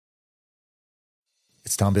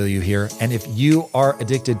It's Tom Bilyeu here. And if you are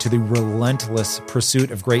addicted to the relentless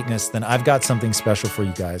pursuit of greatness, then I've got something special for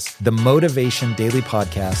you guys. The Motivation Daily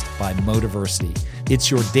Podcast by Motiversity.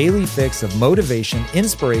 It's your daily fix of motivation,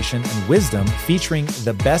 inspiration, and wisdom featuring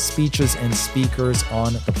the best speeches and speakers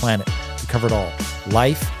on the planet. We cover it all.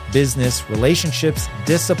 Life, business, relationships,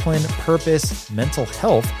 discipline, purpose, mental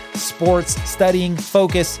health, sports, studying,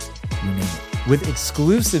 focus, you name it. With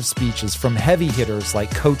exclusive speeches from heavy hitters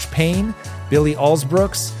like Coach Payne, Billy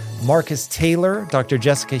Alsbrooks, Marcus Taylor, Dr.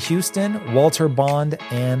 Jessica Houston, Walter Bond,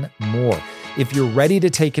 and more. If you're ready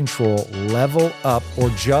to take control, level up, or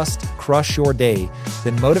just crush your day,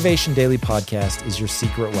 then Motivation Daily Podcast is your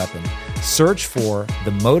secret weapon. Search for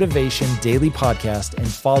the Motivation Daily Podcast and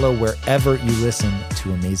follow wherever you listen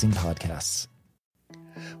to amazing podcasts.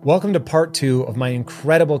 Welcome to part 2 of my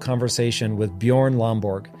incredible conversation with Bjorn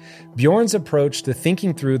Lomborg. Bjorn's approach to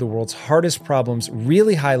thinking through the world's hardest problems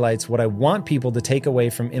really highlights what I want people to take away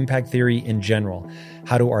from impact theory in general: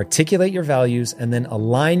 how to articulate your values and then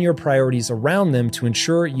align your priorities around them to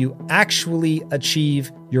ensure you actually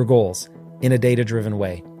achieve your goals in a data-driven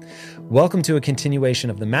way. Welcome to a continuation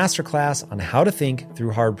of the masterclass on how to think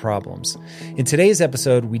through hard problems. In today's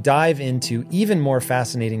episode, we dive into even more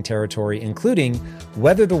fascinating territory, including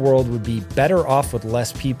whether the world would be better off with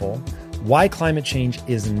less people, why climate change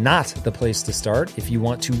is not the place to start if you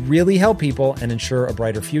want to really help people and ensure a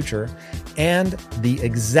brighter future, and the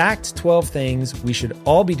exact 12 things we should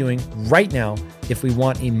all be doing right now if we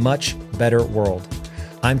want a much better world.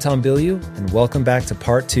 I'm Tom Bilyeu, and welcome back to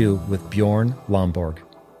part 2 with Bjorn Lomborg.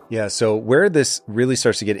 Yeah, so where this really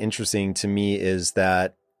starts to get interesting to me is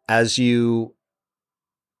that when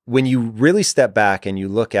you really step back and you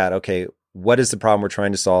look at, okay, what is the problem we're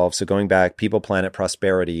trying to solve? So going back, people, planet,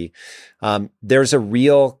 prosperity, there's a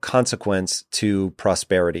real consequence to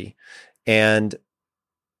prosperity. And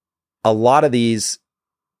a lot of these,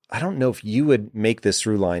 I don't know if you would make this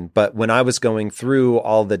through line, but when I was going through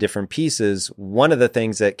all the different pieces, one of the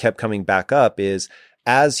things that kept coming back up is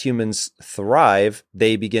as humans thrive,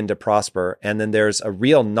 they begin to prosper. And then there's a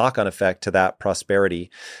real knock-on effect to that prosperity.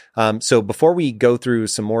 So before we go through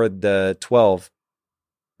some more of the 12,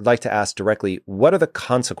 I'd like to ask directly, what are the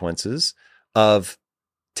consequences of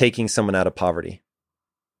taking someone out of poverty?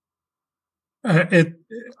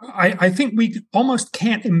 I think we almost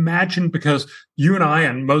can't imagine, because you and I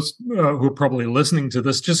and most who are probably listening to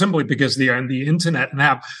this, just simply because they are on the internet and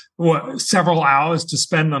have several hours to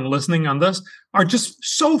spend on listening on this, are just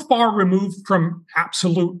so far removed from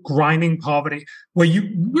absolute grinding poverty, where you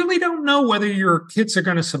really don't know whether your kids are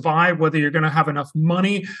going to survive, whether you're going to have enough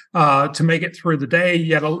money to make it through the day,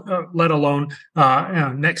 yet let alone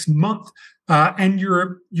next month, and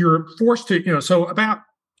you're forced to, so about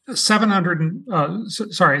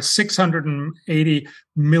 680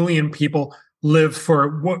 million people live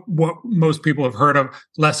for what most people have heard of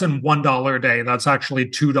less than $1 a day. That's actually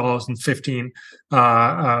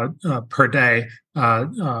 $2.15 per day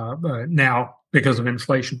now because of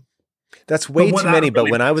inflation. That's way too many. But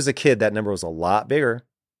when I was a kid, that number was a lot bigger.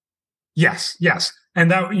 Yes,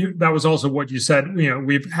 and that was also what you said.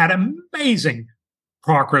 We've had amazing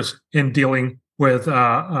progress in dealing with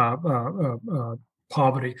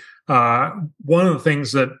poverty. One of the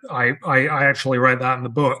things that I actually write that in the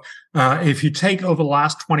book, if you take over the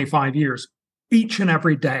last 25 years, each and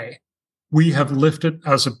every day, we have lifted,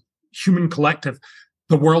 as a human collective,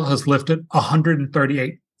 the world has lifted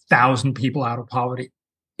 138,000 people out of poverty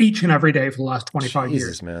each and every day for the last 25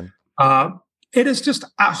 years. Man. It is just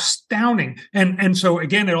astounding. And so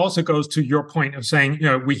again, it also goes to your point of saying,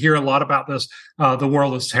 we hear a lot about this, the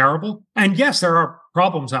world is terrible. And yes, there are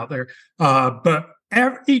problems out there, but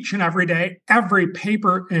each and every day, every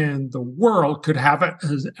paper in the world could have it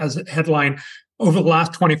as a headline: over the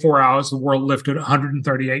last 24 hours, the world lifted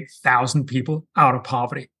 138,000 people out of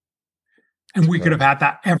poverty. And we could have had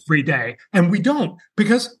that every day. And we don't,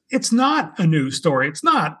 because it's not a news story. It's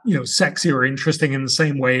not, sexy or interesting in the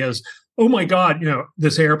same way as, oh my God,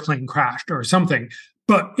 this airplane crashed or something.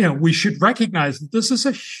 But, we should recognize that this is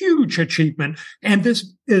a huge achievement. And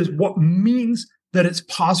this is what means that it's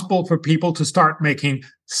possible for people to start making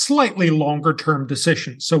slightly longer term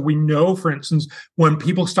decisions. So we know, for instance, when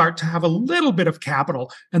people start to have a little bit of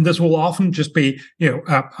capital, and this will often just be,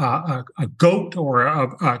 a goat or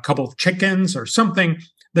a couple of chickens or something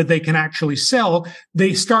that they can actually sell,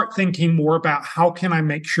 they start thinking more about how can I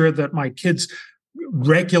make sure that my kids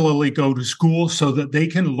regularly go to school so that they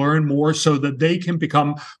can learn more, so that they can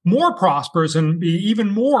become more prosperous and be even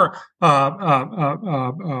more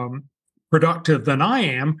productive than I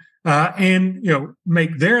am, and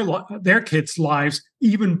make their kids' lives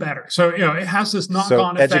even better. So it has this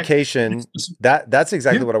knock-on effect. Education, that's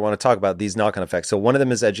exactly what I want to talk about, these knock-on effects. So one of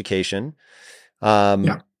them is education.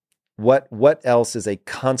 What else is a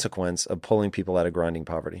consequence of pulling people out of grinding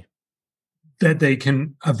poverty? That they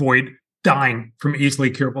can avoid dying from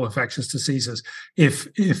easily curable infectious diseases. If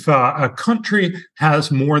a country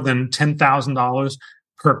has more than $10,000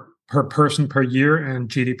 per person per year in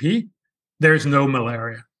GDP, there's no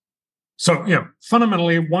malaria. So,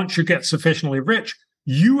 fundamentally, once you get sufficiently rich,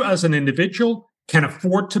 you as an individual can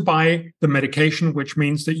afford to buy the medication, which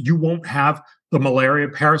means that you won't have the malaria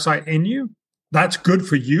parasite in you. That's good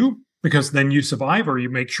for you, because then you survive, or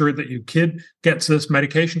you make sure that your kid gets this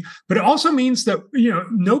medication. But it also means that,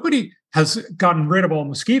 nobody has gotten rid of all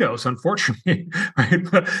mosquitoes, unfortunately, right?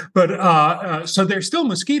 But so there's still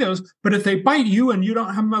mosquitoes, but if they bite you and you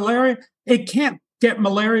don't have malaria, it can't get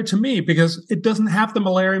malaria to me because it doesn't have the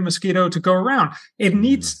malaria mosquito to go around. It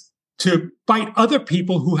needs to bite other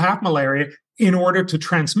people who have malaria in order to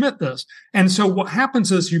transmit this. And so what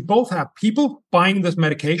happens is you both have people buying this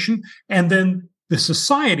medication, and then the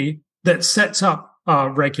society that sets up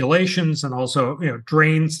regulations and also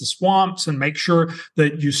drains the swamps and make sure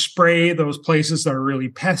that you spray those places that are really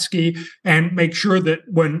pesky, and make sure that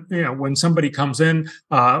when somebody comes in,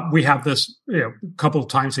 we have this a couple of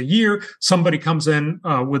times a year, somebody comes in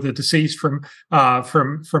with a disease from a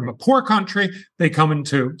poor country, they come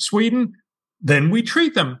into Sweden, then we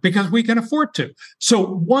treat them because we can afford to. So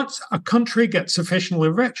once a country gets sufficiently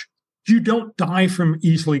rich, you don't die from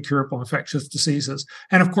easily curable infectious diseases.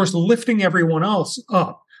 And of course, lifting everyone else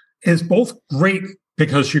up is both great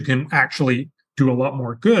because you can actually do a lot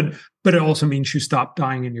more good, but it also means you stop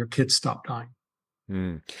dying and your kids stop dying.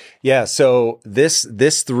 Yeah. So this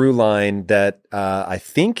through line that I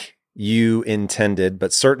think you intended,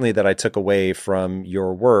 but certainly that I took away from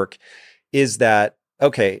your work, is that,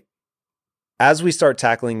 okay, as we start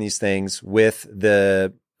tackling these things with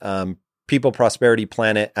the People Prosperity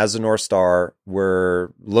Planet as a North Star,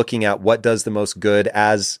 we're looking at what does the most good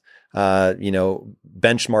as,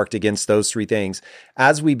 benchmarked against those three things.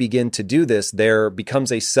 As we begin to do this, there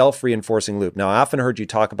becomes a self-reinforcing loop. Now, I often heard you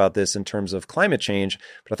talk about this in terms of climate change,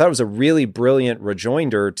 but I thought it was a really brilliant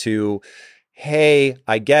rejoinder to, hey,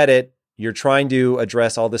 I get it. You're trying to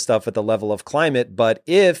address all this stuff at the level of climate, but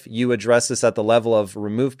if you address this at the level of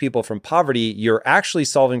remove people from poverty, you're actually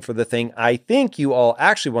solving for the thing I think you all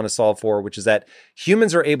actually want to solve for, which is that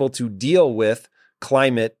humans are able to deal with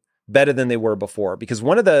climate better than they were before. Because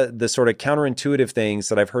one of the sort of counterintuitive things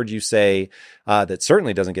that I've heard you say that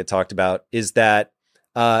certainly doesn't get talked about is that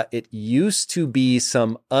it used to be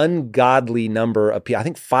some ungodly number of people, I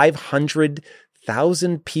think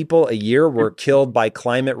 500,000 people a year were killed by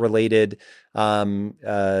climate-related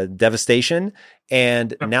devastation.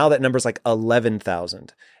 And now that number is like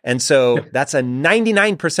 11,000. And so that's a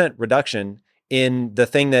 99% reduction in the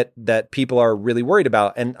thing that people are really worried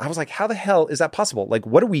about. And I was like, how the hell is that possible? Like,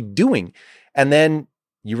 what are we doing? And then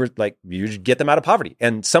you were like, you just get them out of poverty.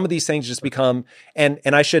 And some of these things just become, and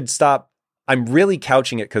I should stop. I'm really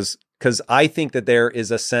couching it because I think that there is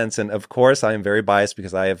a sense, and of course I am very biased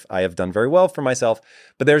because I have done very well for myself,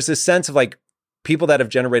 but there's this sense of like people that have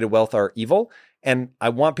generated wealth are evil. And I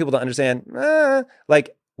want people to understand,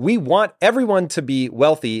 we want everyone to be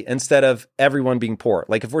wealthy instead of everyone being poor.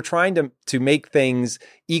 Like if we're trying to make things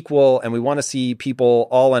equal and we want to see people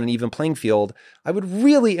all on an even playing field, I would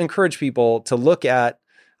really encourage people to look at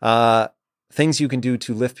things you can do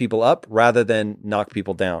to lift people up rather than knock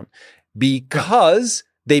people down, because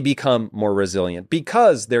they become more resilient,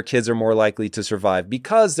 because their kids are more likely to survive,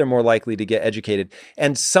 because they're more likely to get educated.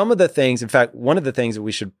 And some of the things, in fact, one of the things that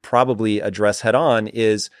we should probably address head on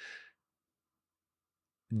is,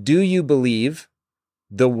 do you believe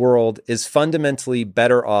the world is fundamentally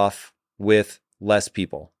better off with less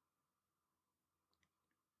people?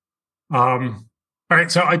 All right,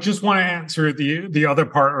 so I just want to answer the other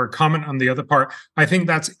part, or comment on the other part. I think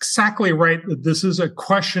that's exactly right. This is a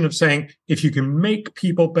question of saying, if you can make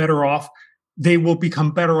people better off, they will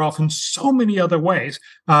become better off in so many other ways.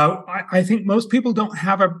 I think most people don't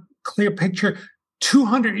have a clear picture.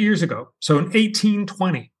 200 years ago, so in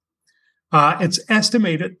 1820, it's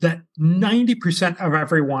estimated that 90% of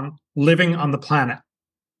everyone living on the planet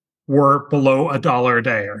were below $1 a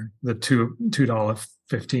day, or the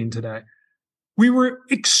 $2.15 today. We were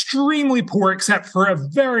extremely poor, except for a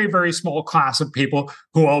very, very small class of people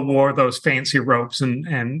who all wore those fancy robes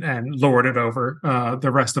and lorded over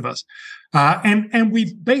the rest of us. And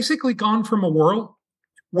we've basically gone from a world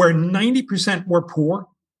where 90% were poor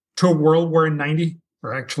to a world where 92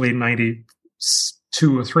 or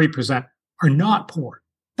 3% are not poor.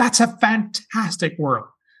 That's a fantastic world.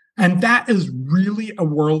 And that is really a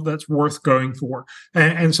world that's worth going for.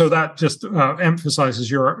 And so that just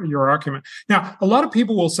emphasizes your argument. Now, a lot of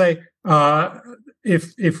people will say,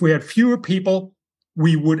 if we had fewer people,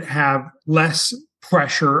 we would have less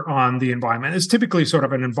pressure on the environment. It's typically sort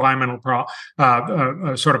of an environmental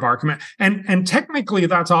sort of argument. And technically,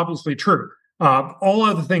 that's obviously true. All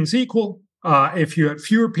other things equal, if you had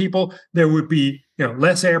fewer people, there would be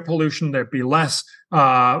less air pollution. There'd be less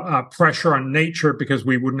pressure on nature because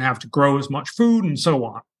we wouldn't have to grow as much food and so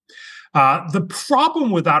on. The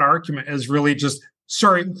problem with that argument is really just,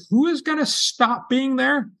 sorry, who is going to stop being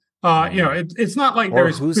there? It's not like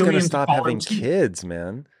there's who's going to stop having kids,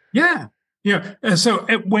 man? Yeah. Yeah. And so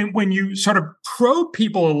when you sort of probe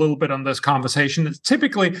people a little bit on this conversation, it's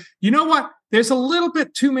typically, you know what? There's a little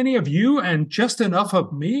bit too many of you and just enough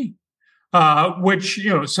of me, which,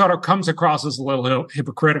 sort of comes across as a little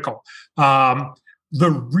hypocritical. The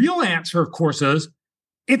real answer, of course, is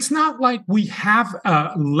it's not like we have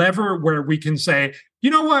a lever where we can say, you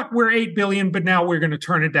know what? We're 8 billion, but now we're going to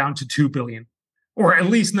turn it down to 2 billion, or at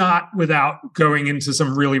least not without going into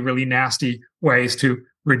some really, really nasty ways to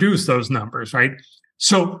reduce those numbers, right?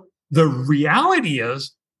 So the reality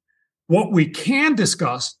is, what we can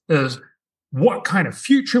discuss is, what kind of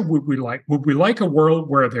future would we like? Would we like a world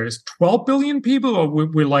where there's 12 billion people, or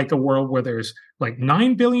would we like a world where there's like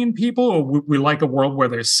 9 billion people, or would we like a world where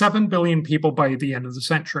there's 7 billion people by the end of the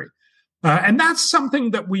century? And that's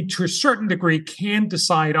something that we, to a certain degree, can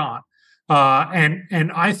decide on.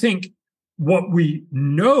 And I think what we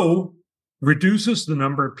know reduces the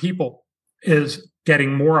number of people is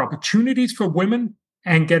getting more opportunities for women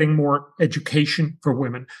and getting more education for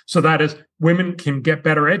women. So that is, women can get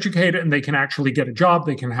better educated and they can actually get a job,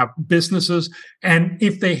 they can have businesses. And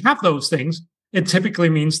if they have those things, it typically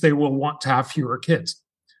means they will want to have fewer kids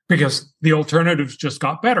because the alternatives just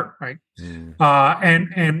got better, right? And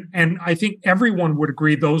I think everyone would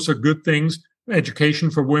agree those are good things, education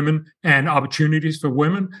for women and opportunities for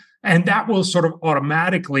women. And that will sort of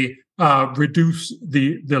automatically reduce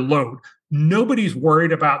the load. Nobody's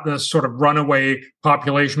worried about this sort of runaway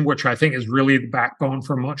population, which I think is really the backbone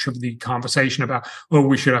for much of the conversation about,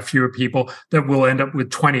 we should have fewer people, that we'll end up with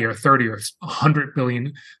 20 or 30 or 100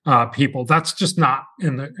 billion people. That's just not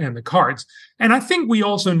in the cards. And I think we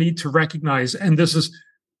also need to recognize, and this is,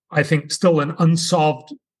 I think, still an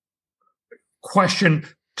unsolved question,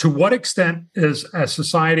 to what extent is a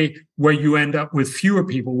society where you end up with fewer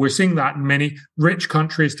people? We're seeing that in many rich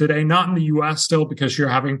countries today, not in the US still, because you're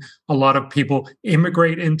having a lot of people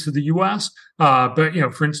immigrate into the US. But,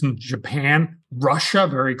 for instance, Japan, Russia,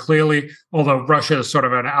 very clearly, although Russia is sort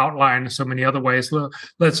of an outlier in so many other ways.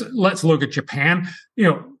 Let's look at Japan.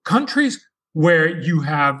 Countries where you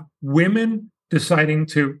have women deciding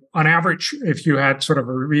to, on average, if you had sort of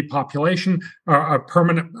a repopulation,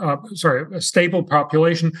 a stable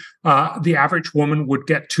population, the average woman would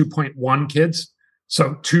get 2.1 kids.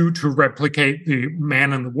 So 2 to replicate the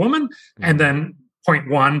man and the woman, and then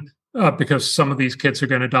 0.1 because some of these kids are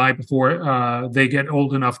going to die before they get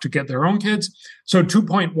old enough to get their own kids. So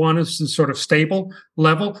 2.1 is the sort of stable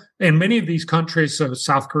level. In many of these countries, so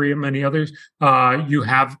South Korea, many others, you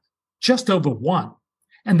have just over 1.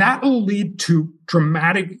 And that will lead to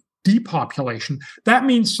dramatic depopulation. That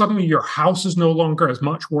means suddenly your house is no longer as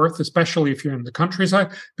much worth, especially if you're in the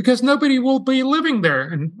countryside, because nobody will be living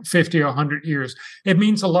there in 50 or 100 years. It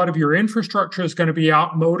means a lot of your infrastructure is going to be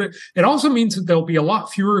outmoded. It also means that there'll be a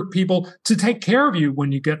lot fewer people to take care of you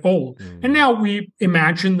when you get old. And now we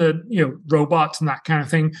imagine that, robots and that kind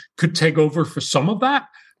of thing could take over for some of that.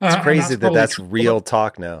 It's crazy that's real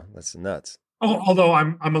talk now. That's nuts. Although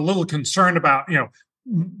I'm a little concerned about,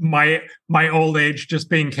 my old age just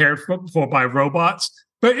being cared for by robots.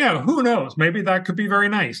 But who knows? Maybe that could be very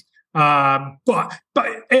nice. But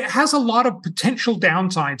it has a lot of potential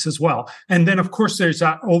downsides as well. And then, of course, there's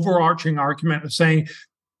that overarching argument of saying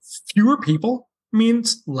fewer people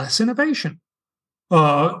means less innovation.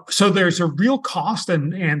 So there's a real cost,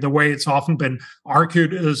 and the way it's often been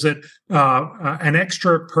argued is that an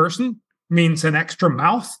extra person means an extra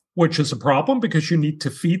mouth, which is a problem because you need to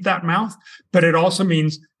feed that mouth. But it also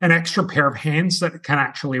means an extra pair of hands that can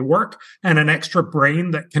actually work and an extra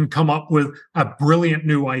brain that can come up with a brilliant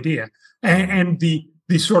new idea. And the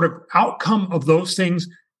sort of outcome of those things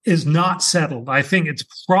is not settled. I think it's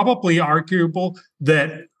probably arguable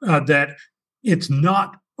that it's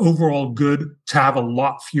not overall good to have a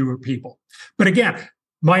lot fewer people. But again,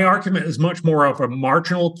 my argument is much more of a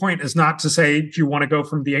marginal point. Is not to say, do you want to go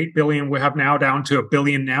from the 8 billion we have now down to 1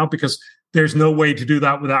 billion now? Because there's no way to do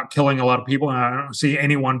that without killing a lot of people. And I don't see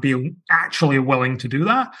anyone being actually willing to do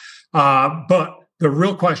that. But the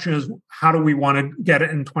real question is, how do we want to get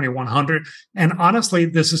it in 2100? And honestly,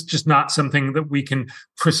 this is just not something that we can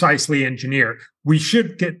precisely engineer. We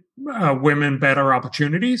should get women better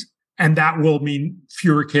opportunities, and that will mean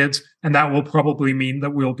fewer kids, and that will probably mean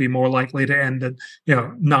that we'll be more likely to end at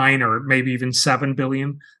 9 or maybe even 7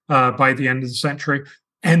 billion by the end of the century.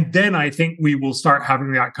 And then I think we will start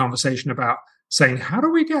having that conversation about saying, how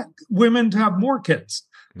do we get women to have more kids?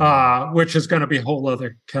 Which is going to be a whole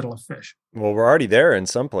other kettle of fish. Well, we're already there in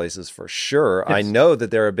some places for sure. Yes. I know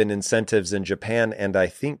that there have been incentives in Japan and I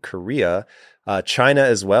think Korea, China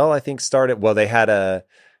as well. I think started. Well, they had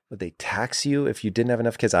would they tax you if you didn't have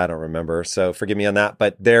enough kids? I don't remember. So forgive me on that.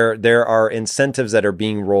 But there are incentives that are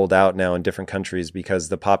being rolled out now in different countries because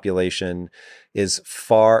the population is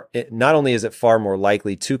not only is it far more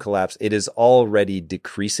likely to collapse, it is already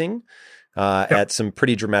decreasing. At some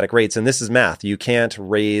pretty dramatic rates. And this is math. You can't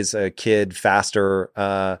raise a kid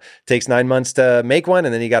faster. Takes 9 months to make one,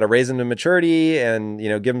 and then you got to raise them to maturity and,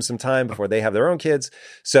 give them some time before they have their own kids.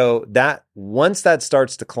 So that once that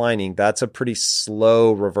starts declining, that's a pretty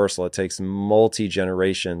slow reversal. It takes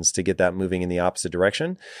multi-generations to get that moving in the opposite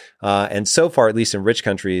direction. And so far, at least in rich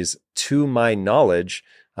countries, to my knowledge,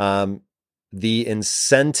 the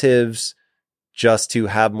incentives just to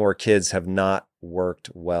have more kids have not worked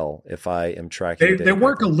well, if I am tracking. They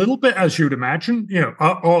work a little bit as you'd imagine.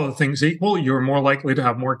 All the things equal, you're more likely to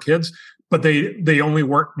have more kids, but they only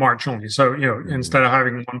work marginally. So instead of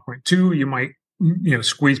having 1.2, you might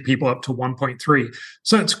squeeze people up to 1.3.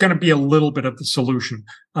 So it's going to be a little bit of the solution,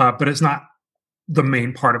 but it's not the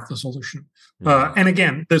main part of the solution. And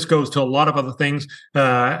again, this goes to a lot of other things.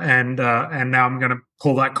 And now I'm going to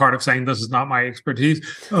pull that card of saying this is not my expertise.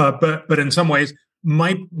 But in some ways,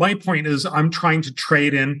 my point is I'm trying to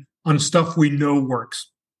trade in on stuff we know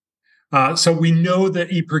works. So we know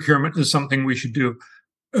that e-procurement is something we should do.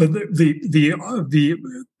 The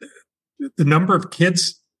number of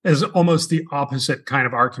kids is almost the opposite kind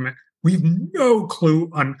of argument. We have no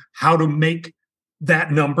clue on how to make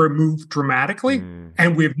that number move dramatically.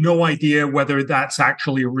 And we have no idea whether that's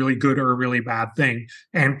actually a really good or a really bad thing.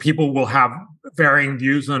 And people will have varying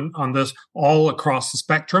views on this all across the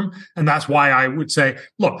spectrum. And that's why I would say,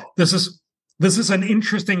 look, this is an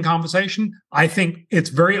interesting conversation. I think it's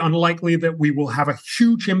very unlikely that we will have a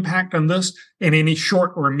huge impact on this in any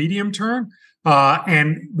short or medium term.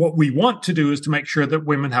 And what we want to do is to make sure that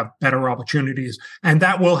women have better opportunities. And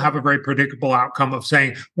that will have a very predictable outcome of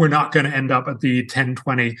saying we're not going to end up at the 10,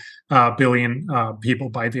 20 billion people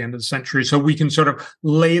by the end of the century. So we can sort of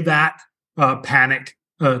lay that panic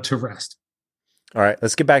to rest. All right,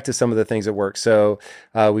 let's get back to some of the things that work. So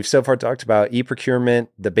we've so far talked about e-procurement,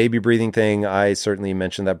 the baby breathing thing. I certainly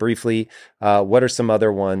mentioned that briefly. What are some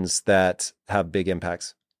other ones that have big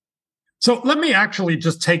impacts? So let me actually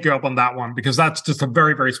just take you up on that one, because that's just a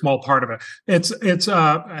very, very small part of it. It's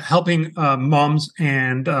helping moms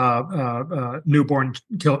and newborn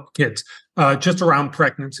kids just around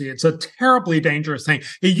pregnancy. It's a terribly dangerous thing.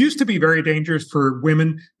 It used to be very dangerous for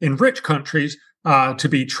women in rich countries to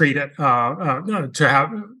be treated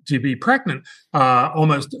to be pregnant.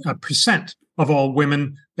 Almost 1% of all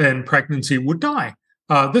women in pregnancy would die.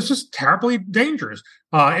 This is terribly dangerous.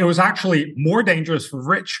 It was actually more dangerous for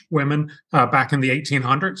rich women back in the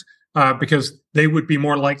 1800s because they would be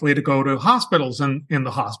more likely to go to hospitals. And in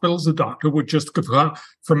the hospitals, the doctor would just go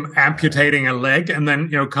from amputating a leg and then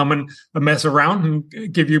come and mess around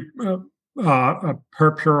and give you a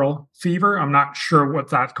puerperal fever. I'm not sure what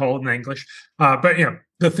that's called in English, but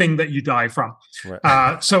the thing that you die from.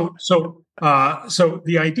 Right. So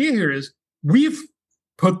the idea here is we've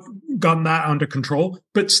gotten that under control,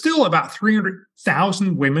 but still about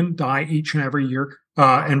 300,000 women die each and every year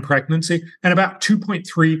in pregnancy, and about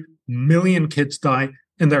 2.3 million kids die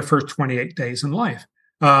in their first 28 days in life.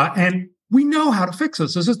 And we know how to fix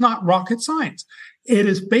this. This is not rocket science. It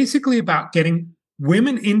is basically about getting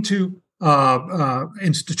women into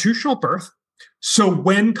institutional birth, so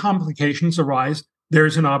when complications arise,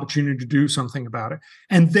 there's an opportunity to do something about it.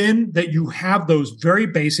 And then that you have those very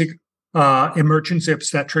basic emergency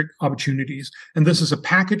obstetric opportunities. And this is a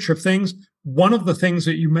package of things. One of the things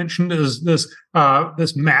that you mentioned is this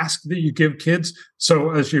mask that you give kids.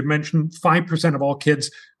 So as you mentioned, 5% of all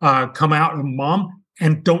kids come out of mom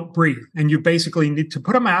and don't breathe. And you basically need to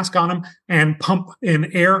put a mask on them and pump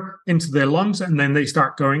in air into their lungs, and then they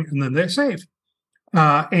start going, and then they're safe.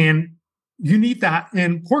 And you need that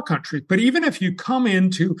in poor countries. But even if you come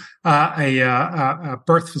into a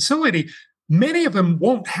birth facility, Many of them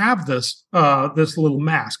won't have this this little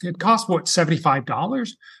mask. It costs $75,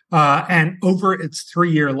 and over its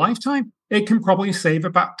 3-year lifetime, it can probably save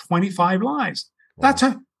about 25 lives. Wow. That's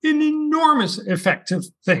an enormous effective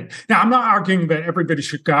thing. Now, I'm not arguing that everybody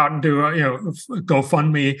should go out and do a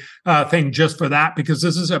GoFundMe thing just for that, because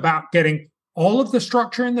this is about getting all of the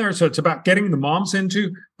structure in there. So it's about getting the moms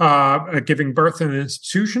into giving birth in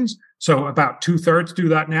institutions. So about 2/3 do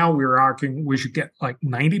that now. We were arguing we should get like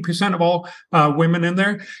 90% of all women in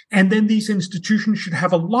there. And then these institutions should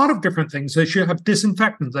have a lot of different things. They should have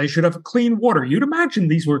disinfectants. They should have clean water. You'd imagine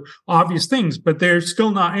these were obvious things, but they're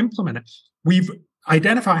still not implemented. We've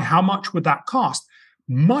identified how much would that cost.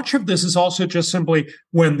 Much of this is also just simply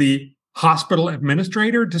when the hospital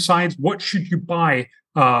administrator decides what should you buy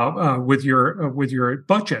with your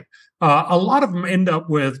budget. A lot of them end up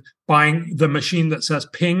with buying the machine that says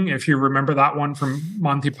ping, if you remember that one from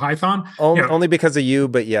Monty Python. Only because of you,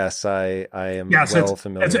 but yes, I am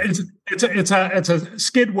familiar. It's a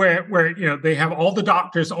skid where they have all the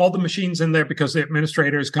doctors, all the machines in there because the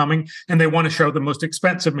administrator is coming and they want to show the most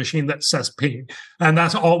expensive machine that says ping. And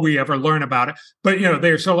that's all we ever learn about it. But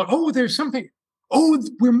they're so like, oh, there's something. Oh,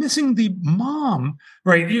 we're missing the mom,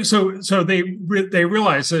 right? So they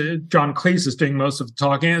realize John Cleese is doing most of the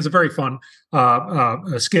talking. It's a very fun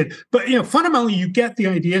skit. But fundamentally, you get the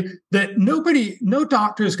idea that no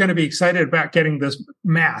doctor is going to be excited about getting this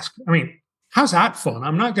mask. I mean, how's that fun?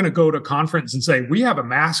 I'm not going to go to a conference and say we have a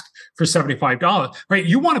mask for $75, right?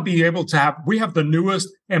 You want to be able to we have the newest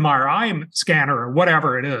MRI scanner or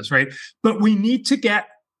whatever it is, right? But we need to get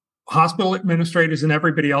hospital administrators and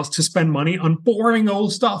everybody else to spend money on boring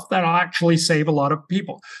old stuff that'll actually save a lot of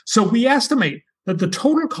people. So we estimate that the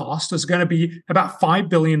total cost is going to be about $5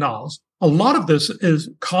 billion. A lot of this is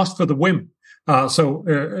cost for the women. So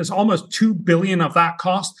it's almost $2 billion of that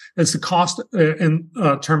cost is the cost in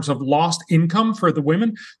terms of lost income for the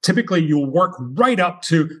women. Typically, you'll work right up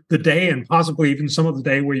to the day and possibly even some of the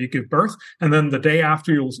day where you give birth. And then the day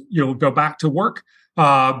after you'll go back to work.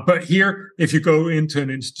 But here, if you go into an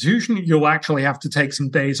institution, you'll actually have to take some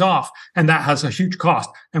days off, and that has a huge cost.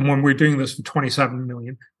 And when we're doing this for 27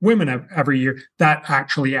 million women every year, that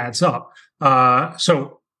actually adds up.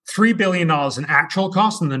 So $3 billion in actual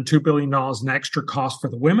cost and then $2 billion in extra cost for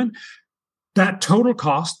the women. That total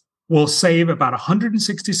cost will save about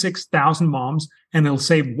 166,000 moms, and it'll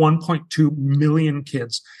save 1.2 million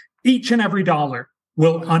kids. Each and every dollar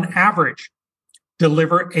will, on average,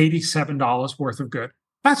 deliver $87 worth of good.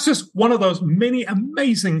 That's just one of those many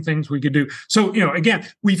amazing things we could do. So, again,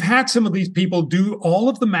 we've had some of these people do all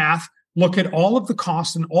of the math, look at all of the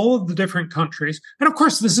costs in all of the different countries. And of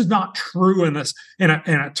course, this is not true in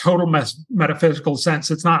a total metaphysical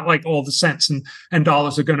sense. It's not like all the cents and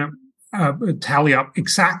dollars are going to tally up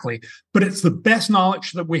exactly, but it's the best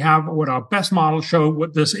knowledge that we have, what our best models show,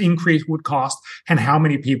 what this increase would cost and how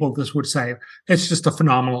many people this would save. It's just a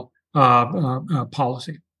phenomenal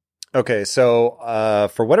policy. Okay, so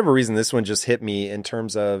for whatever reason, this one just hit me in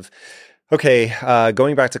terms of,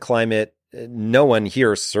 going back to climate, no one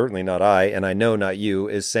here, certainly not I, and I know not you,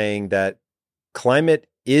 is saying that climate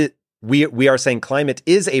is, we are saying climate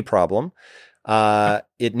is a problem.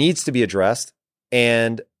 It needs to be addressed.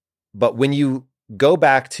 But when you go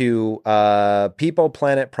back to people,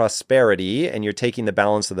 planet, prosperity, and you're taking the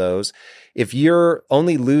balance of those, if you're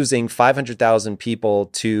only losing 500,000 people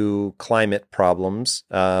to climate problems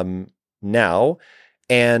now,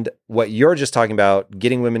 and what you're just talking about,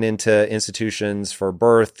 getting women into institutions for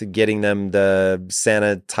birth, getting them the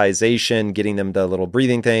sanitization, getting them the little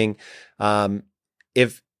breathing thing,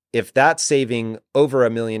 if that's saving over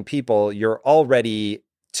 1 million people, you're already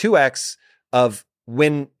 2x of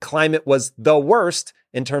when climate was the worst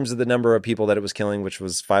in terms of the number of people that it was killing, which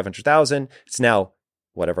was 500,000. It's now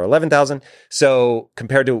 11,000. So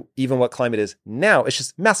compared to even what climate is now, it's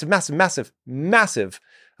just massively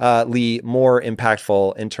more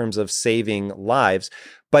impactful in terms of saving lives.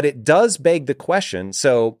 But it does beg the question.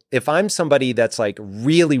 So if I'm somebody that's like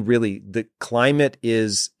really, the climate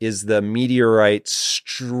is the meteorite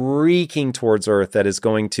streaking towards Earth that is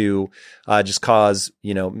going to just cause,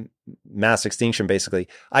 mass extinction, basically.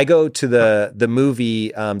 I go to the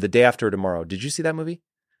movie, The Day After Tomorrow. Did you see that movie?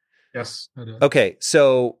 Yes, I did. Okay.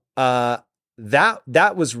 So,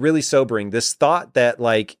 that was really sobering. This thought that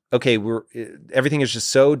everything is just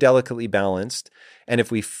so delicately balanced. And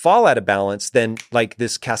if we fall out of balance, then like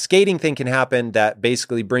this cascading thing can happen that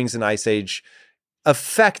basically brings an ice age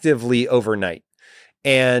effectively overnight.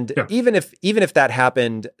 And even if that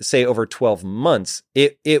happened, say over 12 months,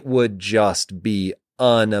 it would just be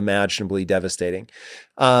unimaginably devastating.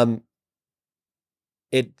 So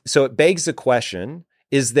it begs the question,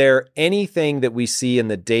 is there anything that we see in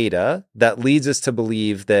the data that leads us to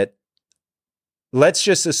believe that, let's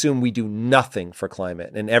just assume we do nothing for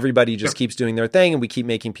climate and everybody just keeps doing their thing and we keep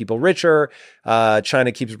making people richer.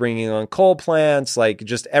 China keeps bringing on coal plants, like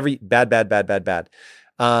just every bad.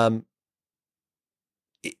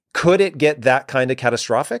 Could it get that kind of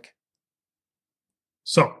catastrophic?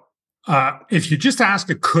 So if you just ask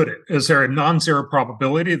it, could it? Is there a non-zero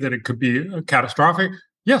probability that it could be catastrophic?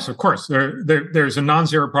 Yes, of course. There's a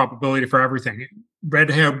non-zero probability for everything.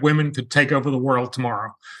 Red-haired women could take over the world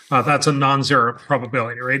tomorrow. That's a non-zero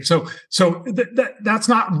probability, right? So that's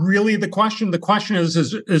not really the question. The question is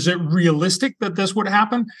it realistic that this would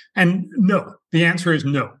happen? And no, the answer is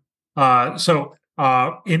no.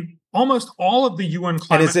 In almost all of the UN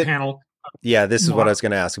climate panel. Yeah, this is what I was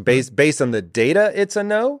going to ask. Based on the data, it's a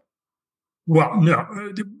no? Well, no,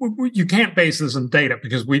 you can't base this on data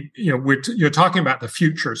because you're talking about the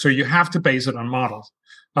future. So you have to base it on models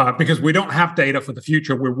because we don't have data for the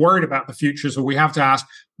future. We're worried about the future. So we have to ask,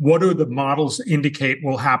 what do the models indicate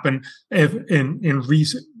will happen if in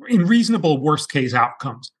reasonable worst case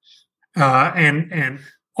outcomes? And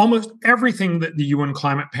almost everything that the UN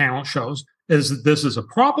climate panel shows is that this is a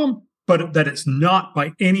problem, but that it's not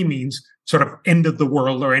by any means sort of end of the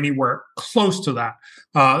world or anywhere close to that.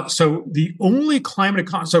 So the only climate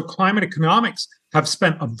economics have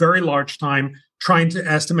spent a very large time trying to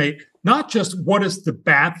estimate not just what is the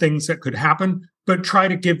bad things that could happen, but try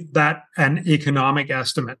to give that an economic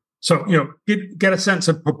estimate. So, get a sense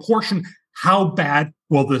of proportion. How bad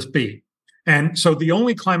will this be? And so the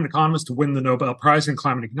only climate economist to win the Nobel Prize in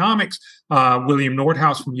climate economics, William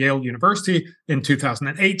Nordhaus from Yale University in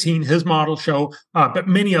 2018, his models show, but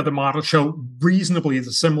many other models show reasonably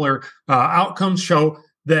the similar outcomes, show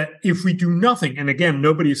that if we do nothing, and again,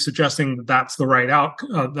 nobody's suggesting that that's the right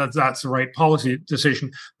that's the right policy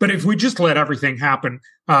decision, but if we just let everything happen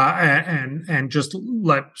and just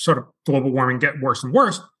let sort of global warming get worse and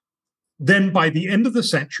worse, then by the end of the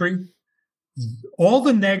century, all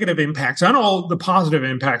the negative impacts and all the positive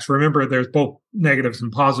impacts, remember there's both negatives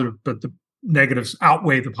and positive, but the negatives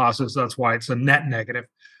outweigh the positives. That's why it's a net negative.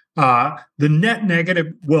 The net negative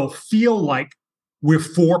will feel like we're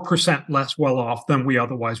 4% less well off than we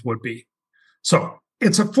otherwise would be. So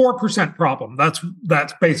it's a 4% problem.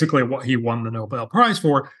 That's basically what he won the Nobel Prize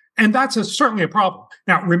for. And that's certainly a problem.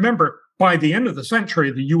 Now, remember, by the end of the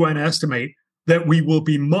century, the UN estimate that we will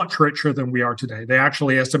be much richer than we are today. They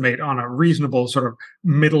actually estimate on a reasonable sort of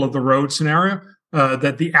middle of the road scenario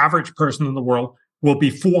that the average person in the world will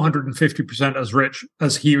be 450% as rich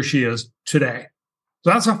as he or she is today.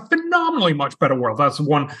 So that's a phenomenally much better world. That's the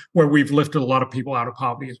one where we've lifted a lot of people out of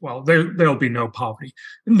poverty as well. There'll be no poverty,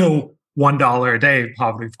 no $1 a day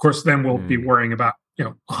poverty. Of course, then we'll be worrying about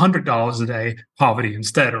 $100 a day poverty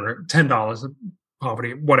instead, or $10 of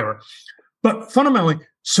poverty, whatever. But fundamentally,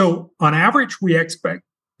 so on average, we expect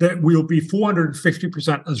that we'll be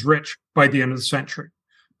 450% as rich by the end of the century.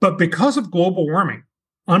 But because of global warming,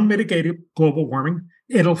 unmitigated global warming,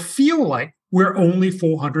 it'll feel like we're only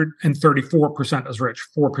 434% as rich,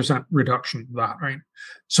 4% reduction of that, right?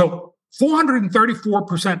 So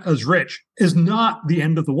 434% as rich is not the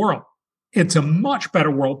end of the world. It's a much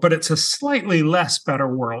better world, but it's a slightly less better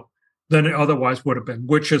world than it otherwise would have been,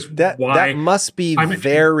 which is why... That must be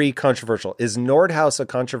very controversial. Is Nordhaus a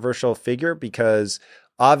controversial figure? Because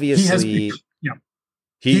obviously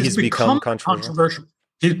he's become controversial.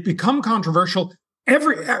 He's become controversial.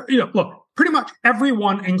 Look, pretty much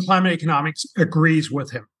everyone in climate economics agrees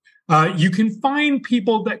with him. You can find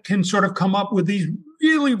people that can sort of come up with these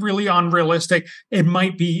really, really unrealistic, it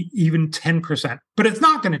might be even 10%, but it's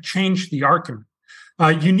not going to change the argument.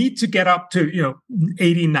 You need to get up to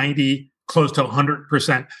 80, 90, close to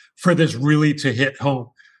 100% for this really to hit home.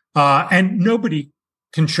 And nobody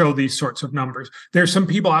can show these sorts of numbers. There's some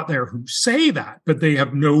people out there who say that, but they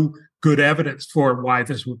have no good evidence for why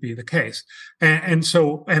this would be the case. And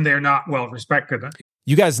they're not well respected.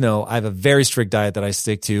 You guys know I have a very strict diet that I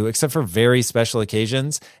stick to, except for very special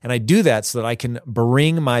occasions. And I do that so that I can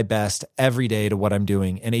bring my best every day to what I'm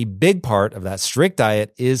doing. And a big part of that strict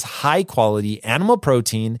diet is high quality animal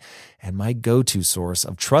protein, and my go-to source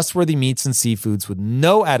of trustworthy meats and seafoods with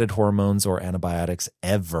no added hormones or antibiotics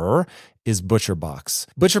ever is ButcherBox.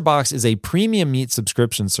 ButcherBox is a premium meat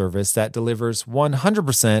subscription service that delivers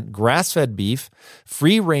 100% grass-fed beef,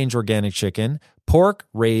 free-range organic chicken, pork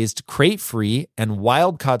raised crate-free and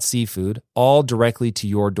wild-caught seafood, all directly to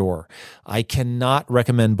your door. I cannot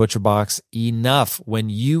recommend ButcherBox enough. When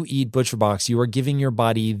you eat ButcherBox, you are giving your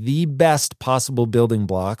body the best possible building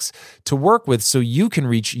blocks to work with so you can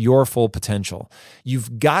reach your full potential.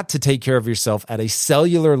 You've got to take care of yourself at a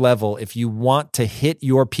cellular level if you want to hit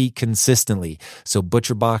your peak consistently. So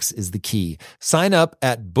ButcherBox is the key. Sign up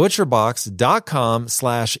at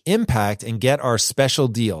butcherbox.com/impact and get our special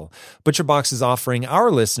deal. ButcherBox is offering our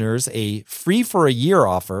listeners a free for a year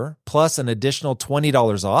offer plus an additional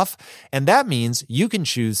 $20 off. And that means you can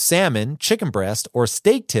choose salmon, chicken breast, or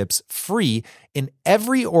steak tips free in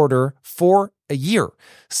every order for a year.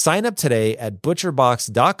 Sign up today at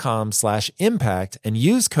butcherbox.com/impact and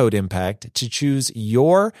use code IMPACT to choose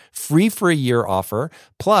your free for a year offer,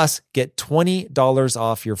 plus get $20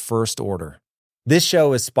 off your first order. This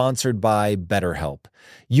show is sponsored by BetterHelp.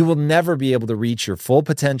 You will never be able to reach your full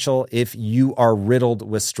potential if you are riddled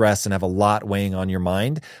with stress and have a lot weighing on your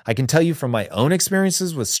mind. I can tell you from my own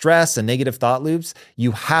experiences with stress and negative thought loops,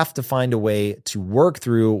 you have to find a way to work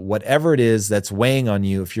through whatever it is that's weighing on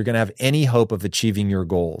you if you're going to have any hope of achieving your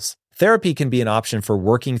goals. Therapy can be an option for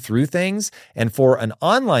working through things, and for an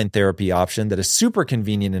online therapy option that is super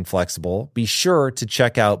convenient and flexible, be sure to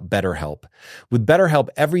check out BetterHelp. With BetterHelp,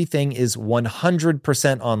 everything is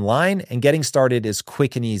 100% online, and getting started is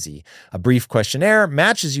quick and easy. A brief questionnaire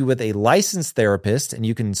matches you with a licensed therapist, and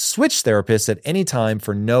you can switch therapists at any time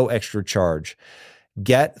for no extra charge.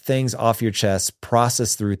 Get things off your chest,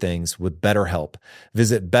 process through things with BetterHelp.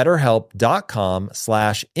 Visit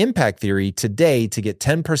betterhelp.com/impact theory today to get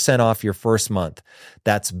 10% off your first month.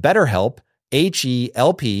 That's BetterHelp,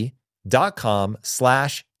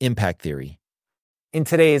 HELP.com/impact theory. In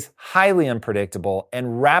today's highly unpredictable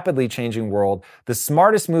and rapidly changing world, the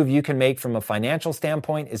smartest move you can make from a financial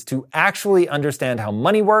standpoint is to actually understand how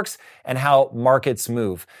money works and how markets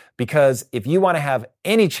move. Because if you want to have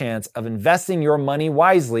any chance of investing your money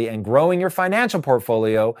wisely and growing your financial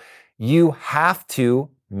portfolio, you have to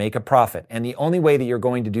make a profit. And the only way that you're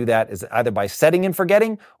going to do that is either by setting and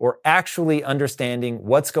forgetting or actually understanding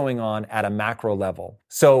what's going on at a macro level.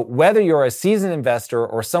 So whether you're a seasoned investor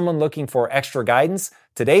or someone looking for extra guidance,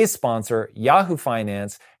 today's sponsor, Yahoo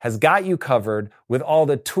Finance, has got you covered with all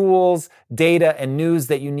the tools, data, and news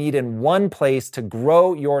that you need in one place to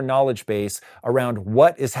grow your knowledge base around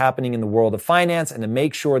what is happening in the world of finance and to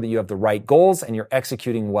make sure that you have the right goals and you're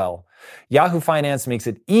executing well. Yahoo Finance makes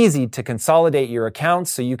it easy to consolidate your accounts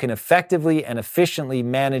so you can effectively and efficiently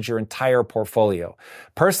manage your entire portfolio.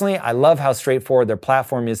 Personally, I love how straightforward their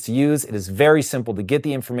platform is to use. It is very simple to get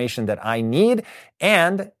the information that I need,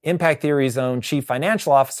 and Impact Theory's own chief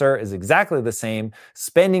financial officer is exactly the same,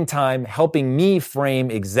 spending time helping me frame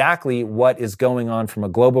exactly what is going on from a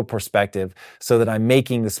global perspective so that I'm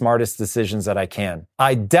making the smartest decisions that I can.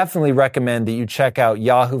 I definitely recommend that you check out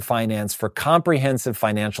Yahoo Finance for comprehensive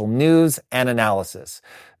financial news and analysis.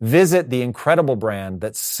 Visit the incredible brand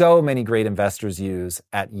that so many great investors use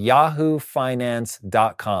at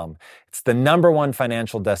yahoofinance.com. It's the #1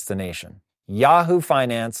 financial destination.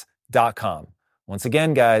 yahoofinance.com. Once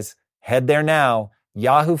again, guys, head there now,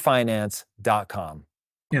 yahoofinance.com.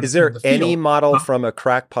 Is there any model from a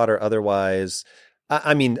crackpot or otherwise,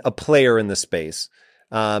 I mean, a player in the space,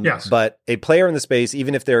 yes. but a player in the space,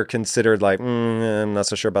 even if they're considered like, I'm not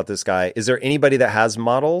so sure about this guy, is there anybody that has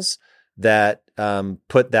models that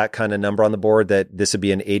put that kind of number on the board that this would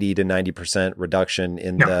be an 80 to 90% reduction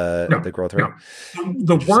in the growth rate? No.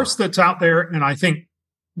 The worst that's out there, and I think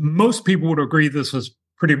most people would agree this has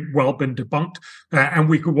pretty well been debunked, and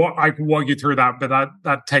I could walk you through that, but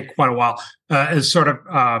that'd take quite a while, is sort of,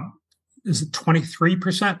 is it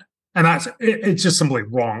 23%? And it's just simply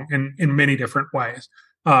wrong in many different ways.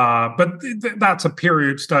 But that's a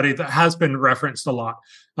period study that has been referenced a lot.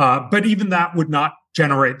 But even that would not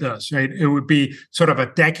generate this, right? It would be sort of a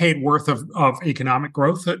decade worth of economic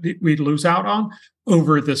growth that we'd lose out on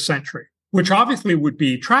over this century, which obviously would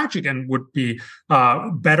be tragic and would be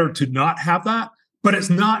better to not have that. But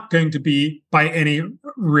it's not going to be, by any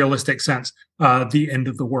realistic sense, the end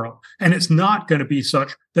of the world. And it's not going to be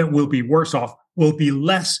such that we'll be worse off. We'll be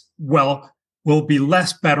less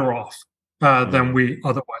better off than we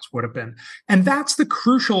otherwise would have been. And that's the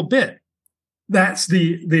crucial bit. That's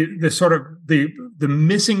the sort of the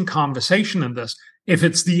missing conversation in this. If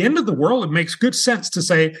it's the end of the world, it makes good sense to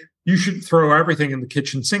say you should throw everything in the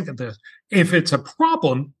kitchen sink at this. If it's a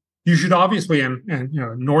problem, you should obviously, in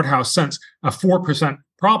Nordhaus sense, a 4%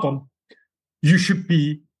 problem, you should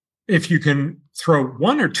be, if you can throw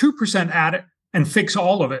 1 or 2% at it and fix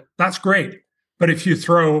all of it, that's great. But if you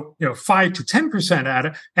throw 5 to 10% at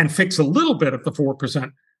it and fix a little bit of the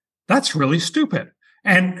 4%, That's really stupid.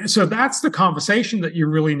 And so that's the conversation that you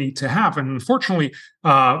really need to have. And unfortunately,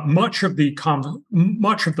 much of the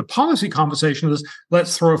policy conversation is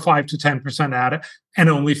let's throw 5 to 10% at it and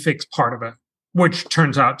only fix part of it, which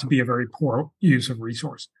turns out to be a very poor use of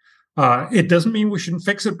resource. It doesn't mean we shouldn't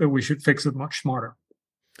fix it, but we should fix it much smarter.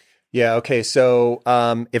 Yeah. Okay. So,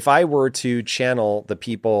 if I were to channel the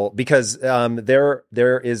people, because there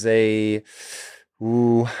is a.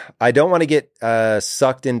 Ooh, I don't want to get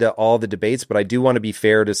sucked into all the debates, but I do want to be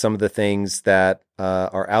fair to some of the things that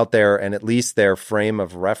are out there and at least their frame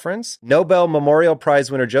of reference. Nobel Memorial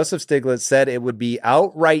Prize winner Joseph Stiglitz said it would be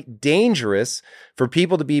outright dangerous for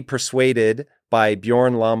people to be persuaded by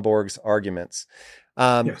Bjorn Lomborg's arguments.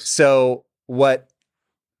 Yes. So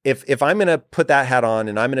if I'm going to put that hat on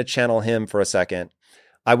and I'm going to channel him for a second,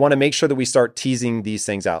 I want to make sure that we start teasing these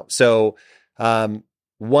things out. So,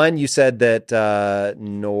 one, you said that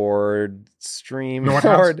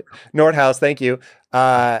Nordhaus, thank you,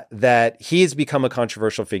 that he's become a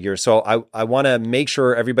controversial figure. So I want to make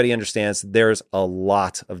sure everybody understands there's a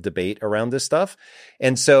lot of debate around this stuff.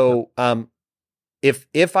 And so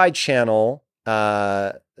if I channel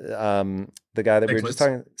the guy that we were just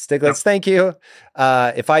talking, Stiglitz, thank you.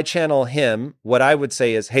 If I channel him, what I would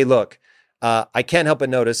say is, hey, look, I can't help but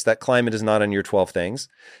notice that climate is not on your 12 things.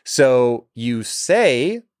 So you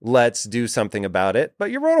say, let's do something about it, but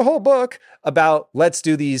you wrote a whole book about let's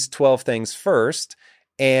do these 12 things first.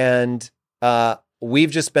 And we've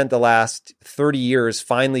just spent the last 30 years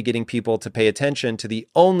finally getting people to pay attention to the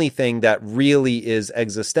only thing that really is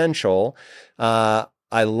existential.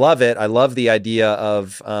 I love it. I love the idea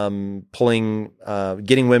of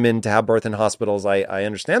getting women to have birth in hospitals. I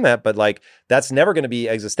understand that, but like that's never going to be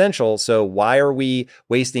existential. So why are we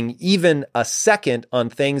wasting even a second on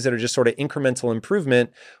things that are just sort of incremental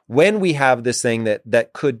improvement when we have this thing that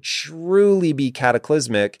could truly be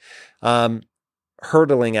cataclysmic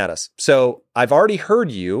hurtling at us? So I've already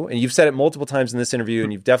heard you, and you've said it multiple times in this interview,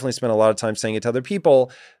 and you've definitely spent a lot of time saying it to other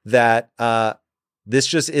people that this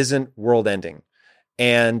just isn't world ending.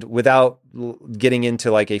 And without getting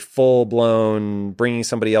into like a full blown bringing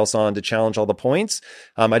somebody else on to challenge all the points,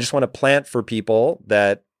 I just want to plant for people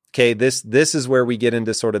that, okay, this is where we get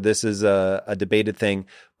into sort of, this is a debated thing.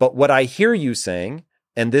 But what I hear you saying,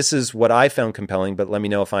 and this is what I found compelling, but let me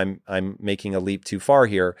know if I'm making a leap too far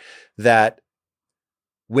here, that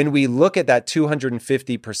when we look at that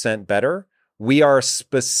 250% better, we are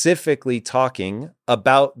specifically talking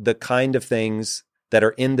about the kind of things that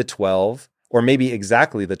are in the 12, or maybe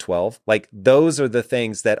exactly the 12. Like those are the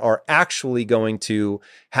things that are actually going to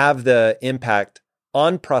have the impact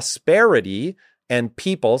on prosperity and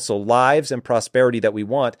people, so lives and prosperity that we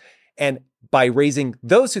want. And by raising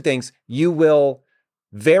those two things, you will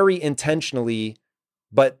very intentionally,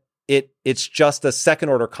 but it's just a second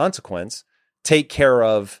order consequence, take care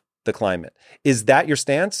of the climate. Is that your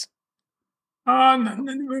stance?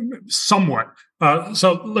 Somewhat.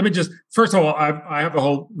 So let me just, first of all, I have a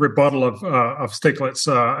whole rebuttal of Stiglitz,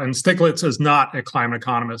 and Stiglitz is not a climate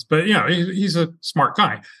economist, but he's a smart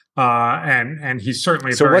guy, and he's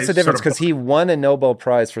certainly. So what's the difference? Because he won a Nobel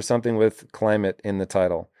Prize for something with climate in the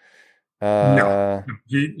title. No,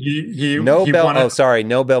 he Nobel. won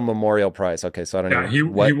Nobel Memorial Prize. Okay, so I don't know. He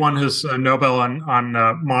won his Nobel on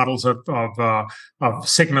models of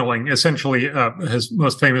signaling. Essentially, his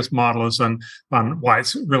most famous model is on why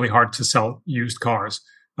it's really hard to sell used cars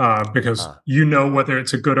because you know whether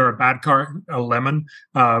it's a good or a bad car, a lemon,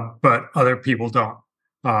 but other people don't.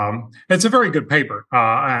 It's a very good paper.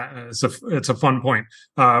 It's a fun point.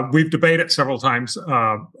 We've debated several times.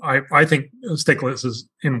 I think Stiglitz is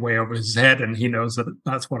in way over his head, and he knows that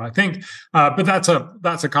that's what I think. But that's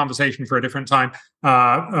a conversation for a different time.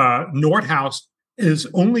 Nordhaus is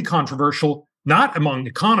only controversial not among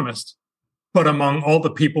economists, but among all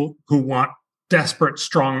the people who want desperate,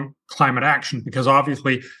 strong climate action, because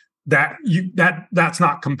obviously that's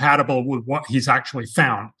not compatible with what he's actually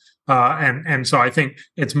found. And so I think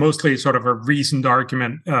it's mostly sort of a reasoned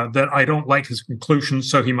argument that I don't like his conclusions,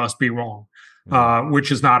 so he must be wrong,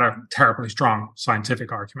 which is not a terribly strong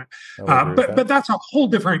scientific argument. But that's a whole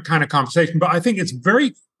different kind of conversation. But I think it's a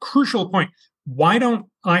very crucial point. Why don't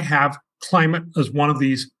I have climate as one of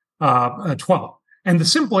these 12? And the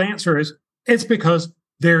simple answer is it's because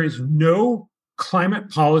there is no climate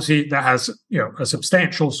policy that has a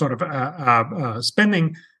substantial sort of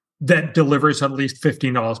spending that delivers at least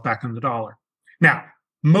 $15 back on the dollar. Now,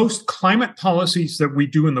 most climate policies that we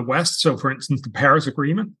do in the West, so for instance, the Paris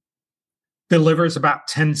Agreement, delivers about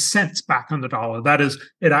 10 cents back on the dollar. That is,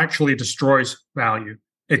 it actually destroys value.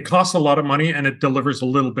 It costs a lot of money and it delivers a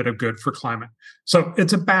little bit of good for climate. So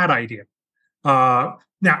it's a bad idea.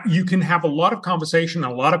 Now, you can have a lot of conversation.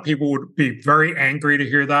 A lot of people would be very angry to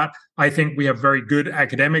hear that. I think we have very good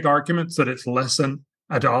academic arguments that it's less than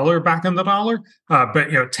 $1 back in the dollar.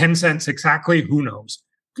 But 10 cents exactly, who knows?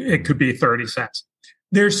 It could be 30 cents.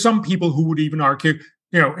 There's some people who would even argue,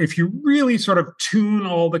 if you really sort of tune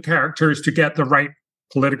all the characters to get the right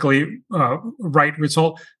politically right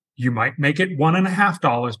result, you might make it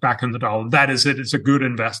 $1.50 back in the dollar. That is it. It's a good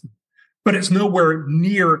investment. But it's nowhere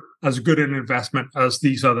near as good an investment as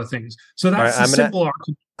these other things. So that's a simple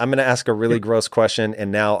argument. I'm going to ask a really gross question,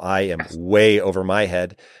 and now I am way over my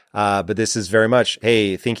head. But this is very much,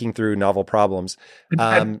 hey, thinking through novel problems.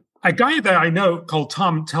 A guy that I know called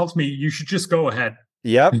Tom tells me you should just go ahead.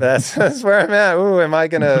 Yep, that's where I'm at. Ooh, am I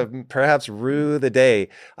going to perhaps rue the day?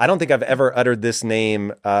 I don't think I've ever uttered this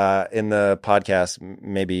name in the podcast,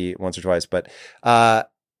 maybe once or twice, but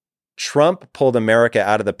Trump pulled America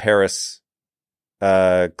out of the Paris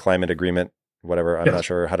climate agreement, whatever. I'm not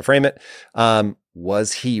sure how to frame it.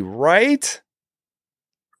 Was he right?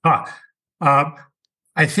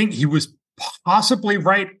 I think he was possibly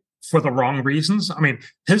right for the wrong reasons. I mean,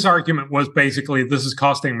 his argument was basically, this is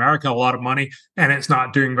costing America a lot of money and it's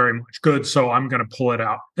not doing very much good, so I'm going to pull it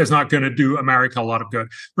out. It's not going to do America a lot of good.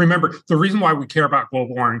 Remember, the reason why we care about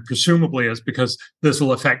global warming, presumably, is because this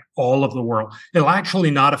will affect all of the world. It'll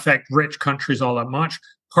actually not affect rich countries all that much,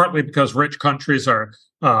 partly because rich countries are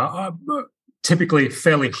typically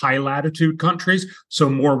fairly high latitude countries, so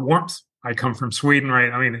more warmth. I come from Sweden,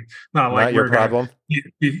 right? I mean, not like your problem.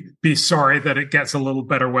 Be sorry that it gets a little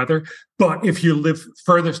better weather. But if you live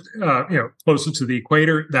further, closer to the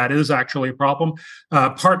equator, that is actually a problem.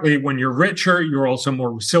 Partly when you're richer, you're also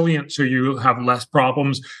more resilient, so you have less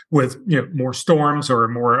problems with more storms or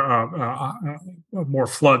more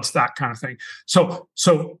floods, that kind of thing. So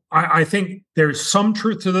I think there's some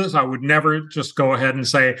truth to this. I would never just go ahead and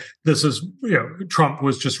say this is Trump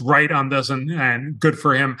was just right on this and good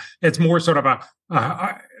for him. It's more sort of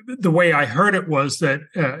the way I heard it was that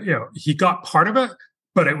he got part of it,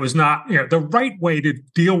 but it was not the right way to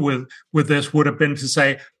deal with this would have been to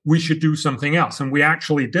say we should do something else, and we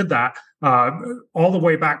actually did that all the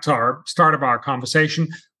way back to our start of our conversation.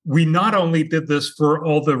 We not only did this for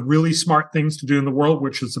all the really smart things to do in the world,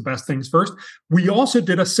 which is the best things first, we also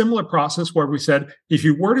did a similar process where we said, if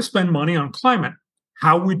you were to spend money on climate,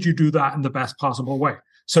 how would you do that in the best possible way?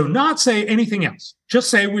 So not say anything else. Just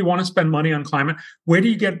say we want to spend money on climate. Where do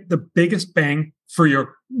you get the biggest climate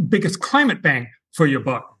bang for your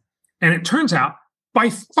buck? And it turns out by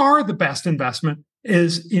far the best investment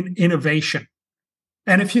is in innovation.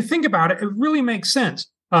 And if you think about it, it really makes sense.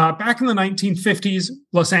 Back in the 1950s,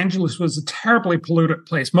 Los Angeles was a terribly polluted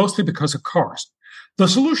place, mostly because of cars. The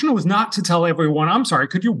solution was not to tell everyone, I'm sorry,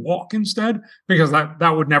 could you walk instead? Because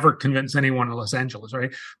that would never convince anyone in Los Angeles,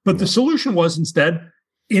 right? But the solution was instead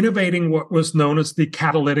innovating what was known as the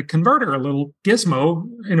catalytic converter, a little gizmo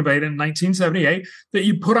innovated in 1978 that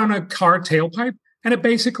you put on a car tailpipe, and it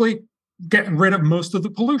basically gets rid of most of the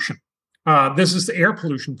pollution. This is the air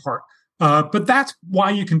pollution part. But that's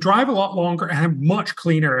why you can drive a lot longer and have much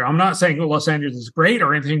cleaner air. I'm not saying Los Angeles is great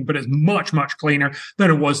or anything, but it's much, much cleaner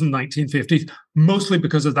than it was in the 1950s, mostly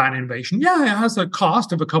because of that innovation. Yeah, it has a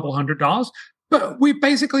cost of a couple $100, but we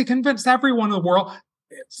basically convinced everyone in the world,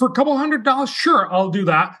 for a couple $100, sure, I'll do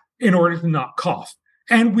that in order to not cough.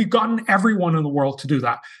 And we've gotten everyone in the world to do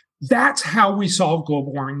that. That's how we solve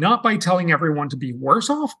global warming, not by telling everyone to be worse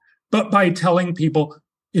off, but by telling people,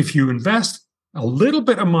 if you invest a little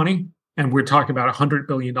bit of money, and we're talking about $100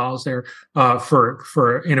 billion there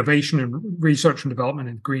for innovation and research and development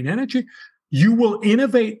in green energy, you will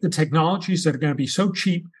innovate the technologies that are going to be so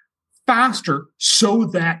cheap faster so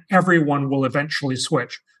that everyone will eventually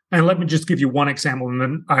switch. And let me just give you one example, and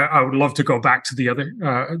then I would love to go back to the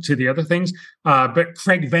other things. But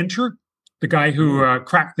Craig Venter, the guy who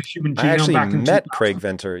cracked the human genome, I actually back in met Craig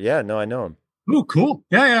Venter. Yeah, no, I know him. Oh, cool.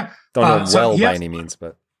 Yeah. Don't know him by any means,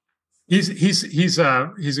 but he seems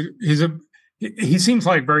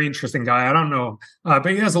like a very interesting guy. I don't know him,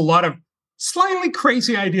 but he has a lot of slightly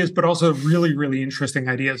crazy ideas, but also really, really interesting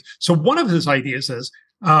ideas. So one of his ideas is,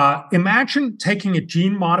 imagine taking a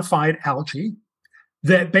gene-modified algae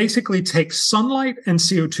that basically takes sunlight and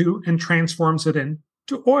CO2 and transforms it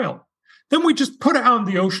into oil. Then we just put it out on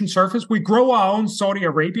the ocean surface. We grow our own Saudi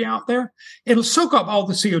Arabia out there. It'll soak up all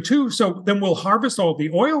the CO2. So then we'll harvest all the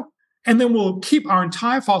oil, and then we'll keep our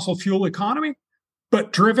entire fossil fuel economy,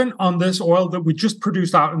 but driven on this oil that we just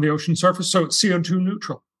produced out on the ocean surface. So it's CO2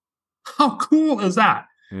 neutral. How cool is that?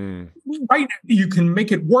 Right? You can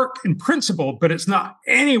make it work in principle, but it's not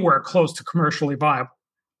anywhere close to commercially viable.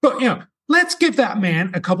 But, let's give that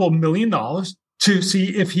man a couple $1 million to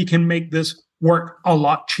see if he can make this work a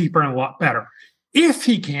lot cheaper and a lot better. If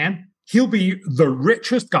he can, he'll be the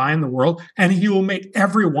richest guy in the world, and he will make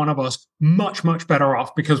every one of us much, much better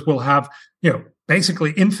off because we'll have,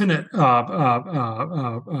 basically infinite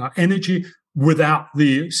energy without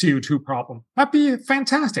the CO2 problem. That'd be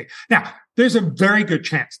fantastic. Now, there's a very good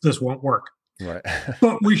chance this won't work. Right.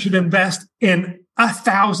 But we should invest in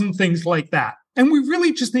 1,000 things like that. And we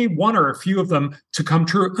really just need one or a few of them to come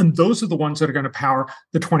true. And those are the ones that are going to power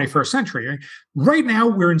the 21st century. Right now,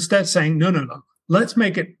 we're instead saying, no. Let's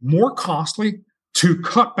make it more costly to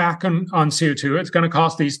cut back on CO2. It's going to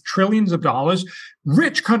cost these trillions of dollars.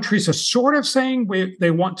 Rich countries are sort of saying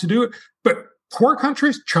they want to do it, but poor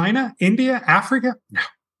countries, China, India, Africa, no,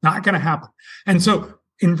 not going to happen. And so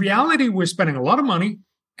in reality, we're spending a lot of money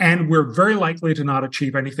and we're very likely to not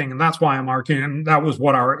achieve anything. And that's why I'm arguing. And that was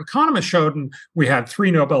what our economists showed. And we had 3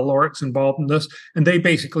 Nobel laureates involved in this. And they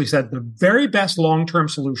basically said the very best long-term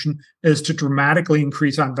solution is to dramatically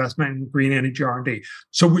increase our investment in green energy R&D.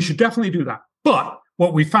 So we should definitely do that. But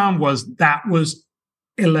what we found was that was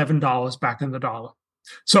 $11 back in the dollar.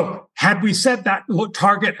 So had we set that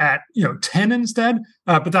target at 10 instead,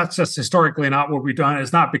 but that's just historically not what we've done.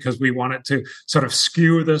 It's not because we wanted to sort of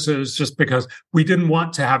skew this. It's just because we didn't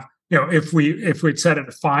want to have, if we'd set it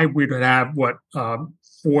at 5, we would have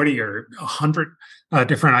 40 or 100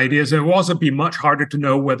 different ideas. It would also be much harder to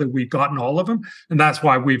know whether we'd gotten all of them. And that's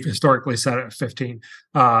why we've historically set it at 15.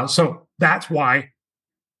 So that's why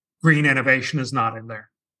green innovation is not in there.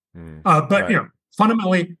 But, right.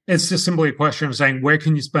 Fundamentally, it's just simply a question of saying, where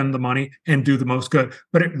can you spend the money and do the most good?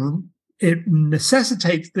 But it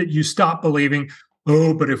necessitates that you stop believing,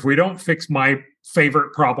 but if we don't fix my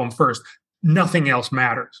favorite problem first, nothing else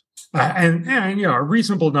matters. And a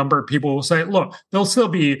reasonable number of people will say, look, there'll still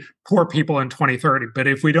be poor people in 2030, but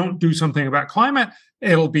if we don't do something about climate,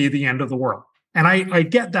 it'll be the end of the world. And I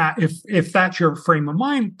get that. If that's your frame of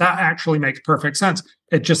mind, that actually makes perfect sense.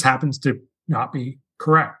 It just happens to not be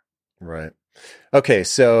correct. Right. Okay,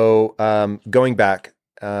 so going back,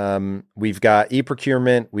 we've got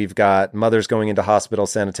e-procurement, we've got mothers going into hospital,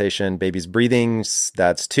 sanitation, babies breathing.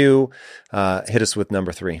 That's 2. Hit us with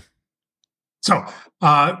number 3. So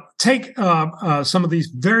take some of these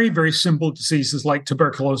very, very simple diseases like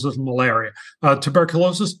tuberculosis and malaria.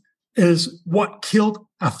 Tuberculosis is what killed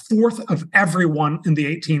 1/4 of everyone in the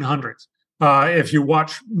 1800s. If you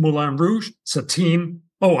watch Moulin Rouge, Satine,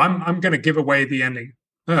 I'm going to give away the ending.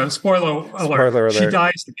 Spoiler alert. She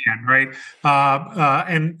dies again, right?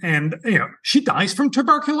 And she dies from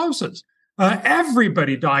tuberculosis.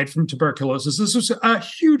 Everybody died from tuberculosis. This was a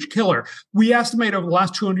huge killer. We estimate over the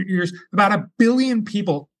last 200 years, about 1 billion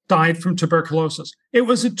people died from tuberculosis. It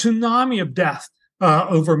was a tsunami of death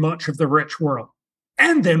over much of the rich world.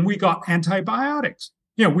 And then we got antibiotics.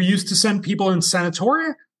 We used to send people in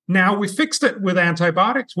sanatoria. Now we fixed it with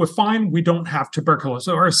antibiotics. We're fine. We don't have tuberculosis,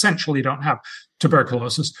 or essentially don't have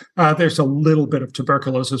tuberculosis. There's a little bit of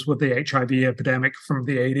tuberculosis with the HIV epidemic from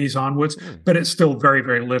the 80s onwards, but it's still very,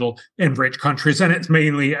 very little in rich countries. And it's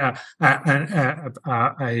mainly a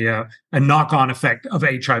knock-on effect of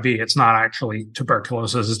HIV. It's not actually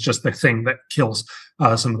tuberculosis. It's just the thing that kills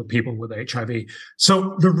some of the people with HIV.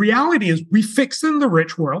 So the reality is we fixed it in the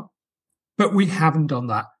rich world, but we haven't done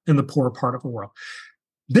that in the poor part of the world.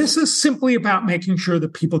 This is simply about making sure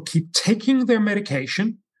that people keep taking their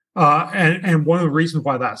medication. And one of the reasons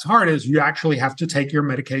why that's hard is you actually have to take your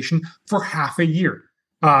medication for half a year.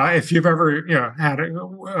 If you've ever had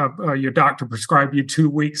your doctor prescribe you 2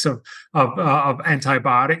 weeks of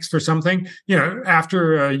antibiotics for something,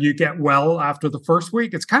 after you get well after the first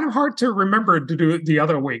week, it's kind of hard to remember to do it the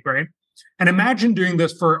other week, right? And imagine doing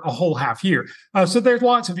this for a whole half year. So there's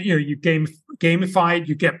lots of, you gamify it,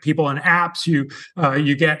 you get people in apps, you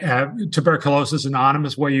get Tuberculosis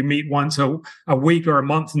Anonymous, where you meet once a week or a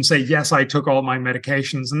month and say, yes, I took all my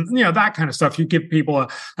medications, and that kind of stuff. You give people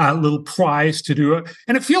a little prize to do it.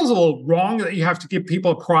 And it feels a little wrong that you have to give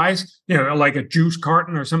people a prize, like a juice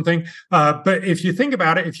carton or something. But if you think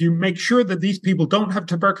about it, if you make sure that these people don't have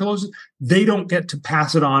tuberculosis, they don't get to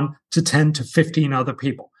pass it on to 10 to 15 other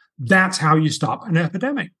people. That's how you stop an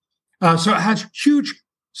epidemic. So it has huge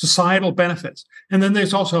societal benefits. And then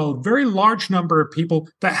there's also a very large number of people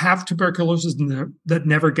that have tuberculosis that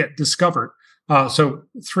never get discovered. So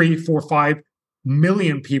 3, 4, 5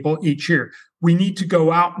 million people each year. We need to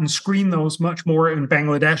go out and screen those much more. In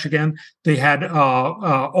Bangladesh, again, they had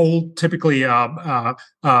old, typically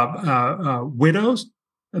widows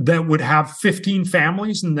that would have 15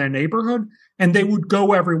 families in their neighborhood. And they would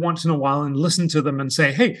go every once in a while and listen to them and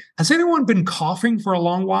say, hey, has anyone been coughing for a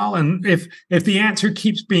long while? And if the answer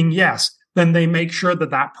keeps being yes, then they make sure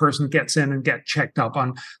that that person gets in and get checked up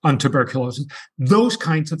on tuberculosis. Those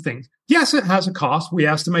kinds of things. Yes, it has a cost. We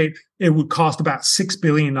estimate it would cost about $6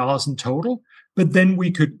 billion in total, but then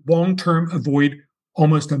we could long-term avoid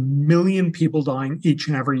almost 1 million people dying each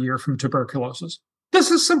and every year from tuberculosis. This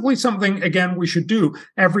is simply something, again, we should do.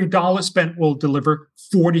 Every dollar spent will deliver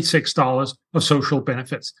 $46 of social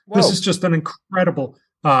benefits. Whoa. This is just an incredible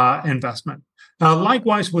investment.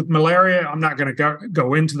 Likewise with malaria, I'm not going to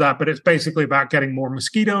go into that, but it's basically about getting more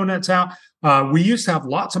mosquito nets out. We used to have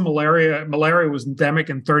lots of malaria. Malaria was endemic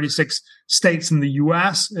in 36 states in the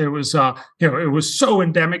U.S. It was, it was so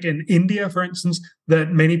endemic in India, for instance,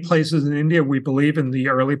 that many places in India, we believe in the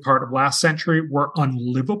early part of last century, were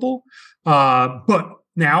unlivable. But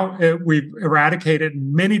now we've eradicated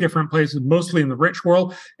many different places, mostly in the rich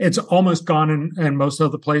world. It's almost gone in most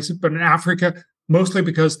other places, but in Africa, mostly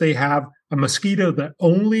because they have a mosquito that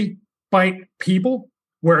only bite people,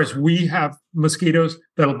 whereas we have mosquitoes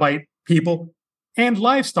that'll bite people and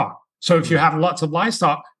livestock. So if you have lots of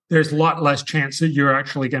livestock, there's a lot less chance that you're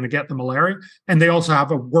actually going to get the malaria. And they also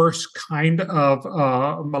have a worse kind of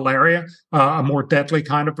malaria, a more deadly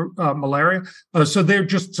kind of malaria. So they're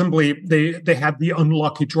just simply, they have the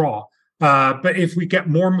unlucky draw. But if we get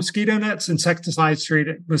more mosquito nets,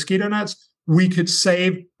 insecticide-treated mosquito nets, we could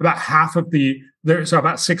save about half of so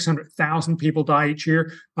about 600,000 people die each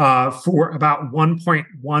year. For about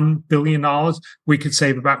 $1.1 billion, we could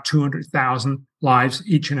save about 200,000 lives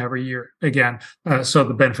each and every year. Again, so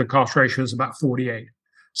the benefit cost ratio is about 48.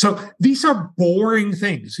 So these are boring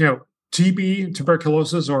things, TB,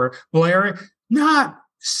 tuberculosis, or malaria, not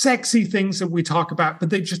sexy things that we talk about, but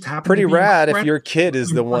they just happen. Pretty rad if your kid is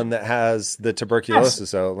the one that has the tuberculosis. Yes,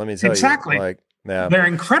 so let me tell you, yeah. They're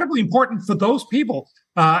incredibly important for those people.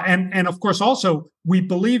 And of course, also, we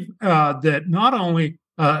believe that not only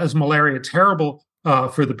is malaria terrible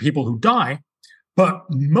for the people who die, but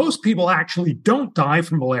most people actually don't die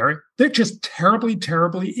from malaria. They're just terribly,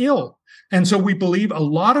 terribly ill. And so we believe a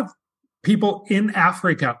lot of people in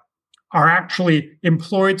Africa are actually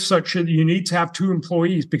employed such that you need to have 2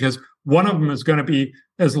 employees because one of them is going to be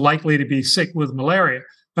as likely to be sick with malaria.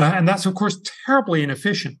 And that's, of course, terribly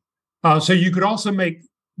inefficient. So you could also make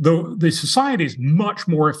the societies much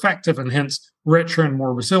more effective and hence richer and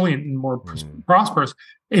more resilient and more prosperous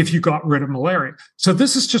if you got rid of malaria. So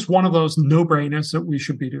this is just one of those no-brainers that we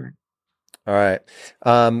should be doing. All right.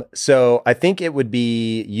 So I think it would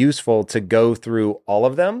be useful to go through all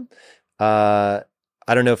of them.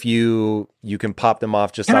 I don't know if you can pop them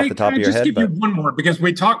off just off the top of your head. Can I just give you one more? Because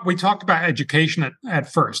we talked about education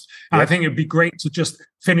at first. And yep. I think it'd be great to just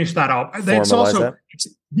finish that up.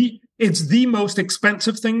 It's the most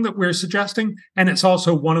expensive thing that we're suggesting. And it's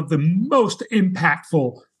also one of the most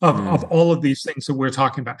impactful of all of these things that we're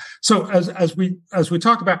talking about. So as we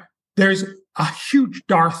talk about, there's a huge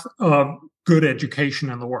dearth of good education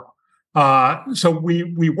in the world. So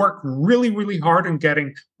we work really, really hard in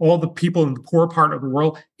getting all the people in the poor part of the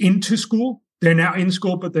world into school. They're now in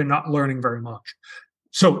school, but they're not learning very much.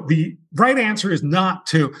 So the right answer is not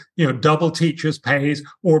to, double teachers' pays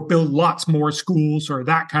or build lots more schools or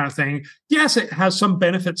that kind of thing. Yes, it has some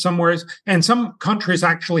benefit somewhere, and some countries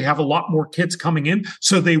actually have a lot more kids coming in,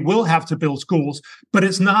 so they will have to build schools, but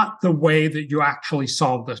it's not the way that you actually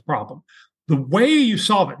solve this problem. The way you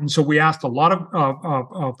solve it, and so we asked a lot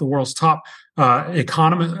of the world's top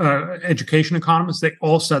education economists, they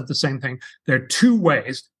all said the same thing. There are 2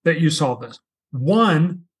 ways that you solve this.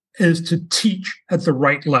 One is to teach at the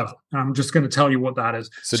right level. And I'm just going to tell you what that is.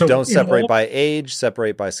 So don't separate by age,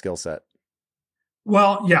 separate by skill set.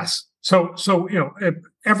 Well, yes. So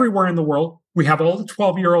everywhere in the world, we have all the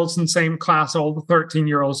 12-year-olds in the same class, all the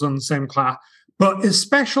 13-year-olds in the same class. But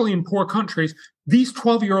especially in poor countries, these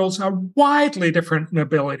 12-year-olds are widely different in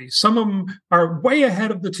abilities. Some of them are way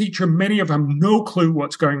ahead of the teacher. Many of them have no clue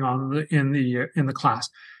what's going on in the class.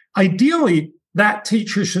 Ideally, that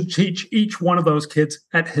teacher should teach each one of those kids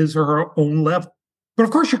at his or her own level. But of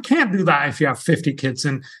course, you can't do that if you have 50 kids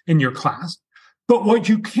in your class. But what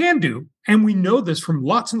you can do, and we know this from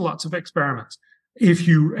lots and lots of experiments,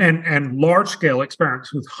 and large-scale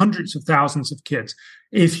experiments with hundreds of thousands of kids,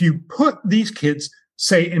 if you put these kids,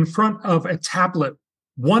 say, in front of a tablet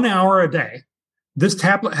 1 hour a day, this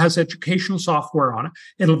tablet has educational software on it.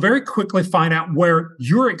 It'll very quickly find out where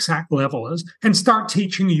your exact level is and start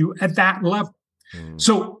teaching you at that level.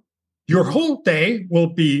 So your whole day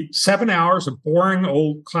will be 7 hours of boring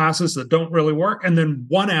old classes that don't really work, and then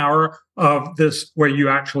 1 hour of this where you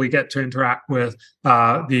actually get to interact with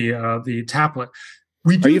the tablet.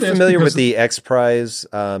 Are you familiar with the X Prize?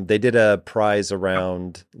 They did a prize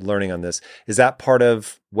around learning on this. Is that part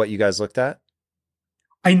of what you guys looked at?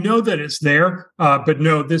 I know that it's there, but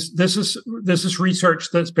no, this is research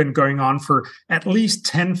that's been going on for at least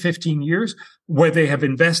 10, 15 years, where they have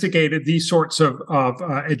investigated these sorts of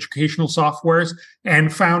educational softwares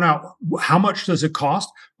and found out how much does it cost.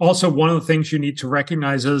 Also, one of the things you need to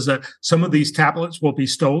recognize is that some of these tablets will be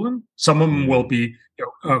stolen. Some of them will be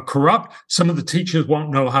corrupt. Some of the teachers won't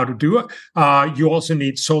know how to do it. You also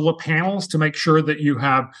need solar panels to make sure that you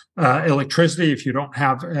have electricity if you don't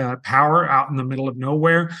have power out in the middle of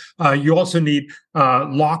nowhere. You also need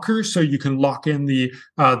lockers so you can lock in the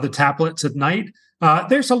tablets at night.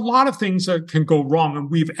 There's a lot of things that can go wrong, and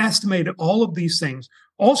we've estimated all of these things.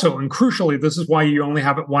 Also, and crucially, this is why you only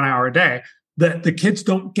have it 1 hour a day, that the kids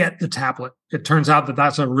don't get the tablet. It turns out that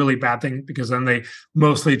that's a really bad thing, because then they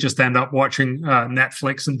mostly just end up watching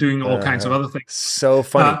Netflix and doing all kinds of other things. So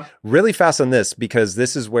funny. Really fast on this, because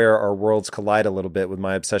this is where our worlds collide a little bit with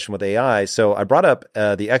my obsession with AI. So I brought up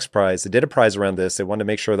the X Prize. They did a prize around this. They wanted to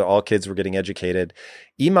make sure that all kids were getting educated.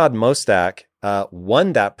 Emad Mostak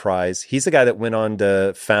won that prize. He's the guy that went on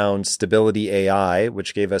to found Stability AI,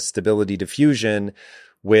 which gave us Stability Diffusion,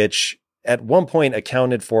 which at one point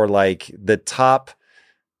accounted for like the top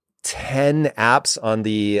 10 apps on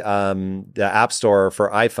the App Store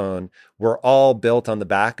for iPhone were all built on the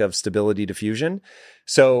back of Stability Diffusion.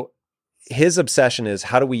 So his obsession is,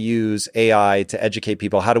 how do we use AI to educate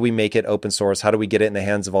people? How do we make it open source? How do we get it in the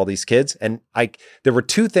hands of all these kids? And there were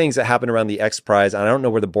two things that happened around the X Prize, and I don't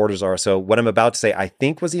know where the borders are. So what I'm about to say, I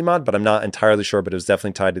think was Emad, but I'm not entirely sure, but it was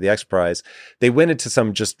definitely tied to the X Prize. They went into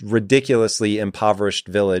some just ridiculously impoverished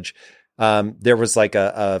village. There was like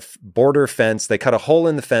a border fence. They cut a hole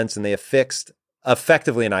in the fence and they affixed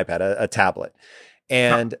effectively an iPad, a tablet.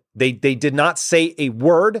 And they did not say a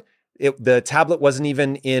word. The tablet wasn't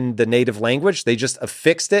even in the native language. They just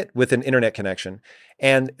affixed it with an internet connection.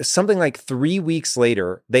 And something like 3 weeks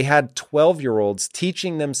later, they had 12-year-olds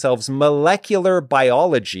teaching themselves molecular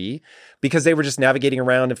biology because they were just navigating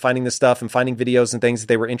around and finding this stuff and finding videos and things that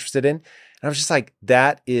they were interested in. And I was just like,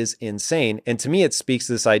 that is insane. And to me, it speaks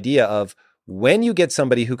to this idea of, when you get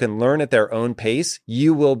somebody who can learn at their own pace,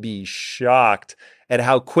 you will be shocked at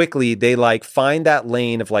how quickly they like find that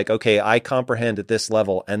lane of like, okay, I comprehend at this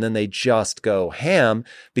level. And then they just go ham,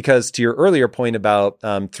 because to your earlier point about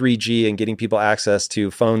 3G and getting people access to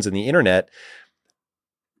phones and the internet,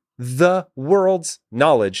 the world's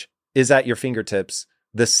knowledge is at your fingertips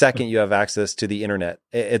the second you have access to the internet.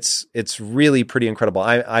 It's really pretty incredible.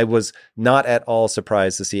 I was not at all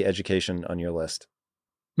surprised to see education on your list.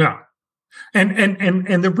 No.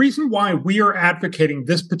 And the reason why we are advocating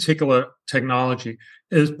this particular technology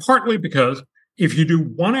is partly because if you do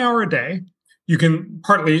 1 hour a day, you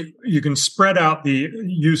can spread out the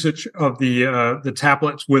usage of the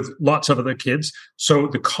tablets with lots of other kids. So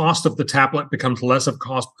the cost of the tablet becomes less of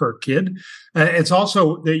cost per kid. It's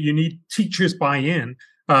also that you need teachers buy-in.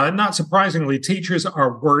 Not surprisingly, teachers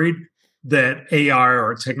are worried that AI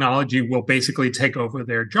or technology will basically take over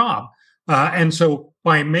their job. And so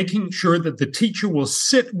by making sure that the teacher will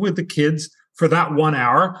sit with the kids for that 1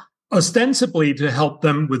 hour, ostensibly to help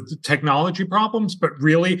them with the technology problems, but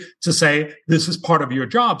really to say, this is part of your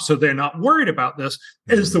job, so they're not worried about this,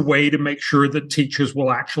 is the way to make sure that teachers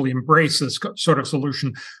will actually embrace this sort of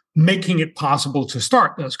solution, making it possible to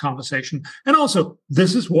start this conversation. And also,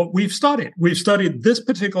 this is what we've studied. We've studied this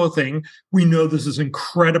particular thing. We know this is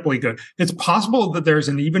incredibly good. It's possible that there's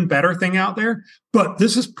an even better thing out there, but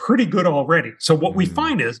this is pretty good already. So what we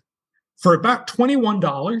find is, for about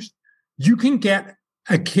 $21, you can get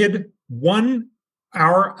a kid 1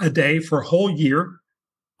 hour a day for a whole year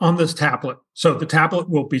on this tablet. So the tablet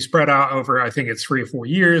will be spread out over, I think it's 3 or 4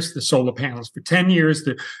 years. The solar panels for 10 years.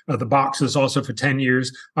 The box is also for 10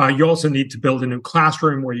 years. You also need to build a new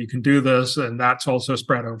classroom where you can do this, and that's also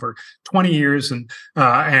spread over 20 years. And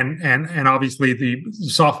obviously the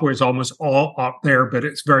software is almost all up there, but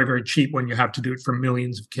it's very, very cheap when you have to do it for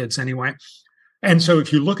millions of kids anyway. And so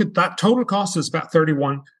if you look at that, total cost is about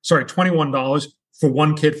 $21 for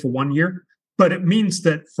one kid for 1 year. But it means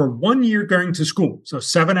that for 1 year going to school, so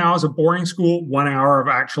 7 hours of boring school, 1 hour of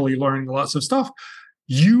actually learning lots of stuff,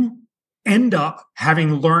 you end up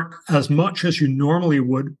having learned as much as you normally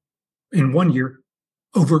would in 1 year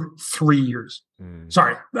over 3 years.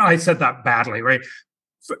 Sorry, I said that badly, right?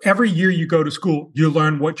 For every year you go to school, you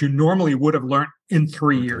learn what you normally would have learned in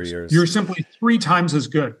 3 years. You're simply 3 times as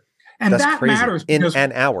good. And that's that crazy. matters In because,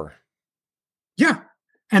 an hour. Yeah.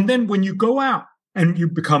 And then when you go out and you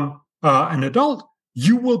become an adult,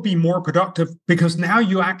 you will be more productive because now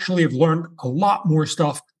you actually have learned a lot more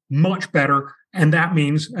stuff much better And that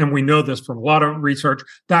means, and we know this from a lot of research,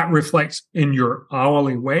 that reflects in your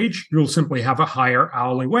hourly wage. You'll simply have a higher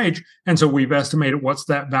hourly wage. And so we've estimated what's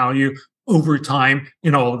that value over time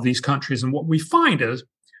in all of these countries. And what we find is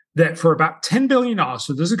that for about $10 billion,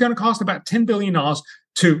 so this is going to cost about $10 billion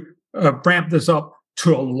to ramp this up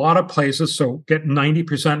to a lot of places. So get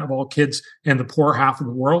 90% of all kids in the poor half of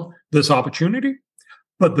the world this opportunity.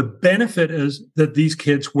 But the benefit is that these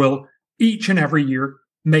kids will each and every year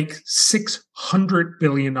make $600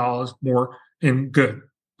 billion more in good,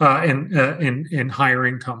 in higher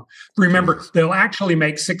income. Remember, they'll actually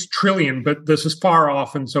make 6 trillion, but this is far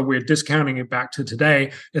off. And so we're discounting it back to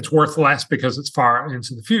today. It's worth less because it's far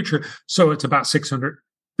into the future. So it's about $600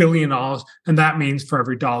 billion. And that means for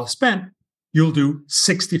every dollar spent, you'll do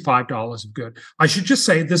 $65 of good. I should just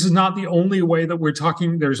say, this is not the only way that we're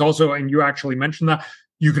talking. There's also, and you actually mentioned that,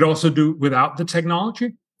 you could also do without the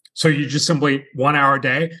technology. So you just simply 1 hour a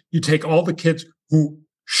day, you take all the kids who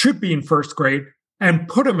should be in first grade and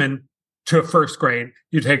put them into first grade.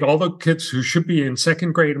 You take all the kids who should be in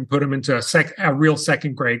second grade and put them into a real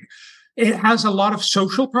second grade. It has a lot of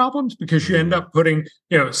social problems because you end up putting,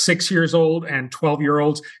 6 years old and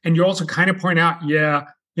 12-year-olds. And you also kind of point out,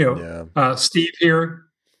 Steve here,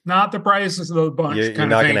 not the brightest of the bunch. You're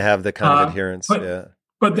not going to have the kind of adherence.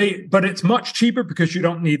 But it's much cheaper because you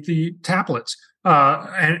don't need the tablets.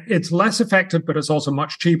 And it's less effective, but it's also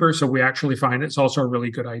much cheaper. So we actually find it's also a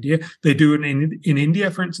really good idea. They do it in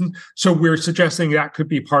India, for instance. So we're suggesting that could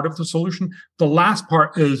be part of the solution. The last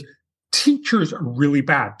part is teachers are really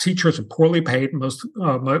bad. Teachers are poorly paid in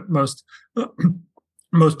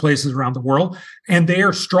most places around the world, and they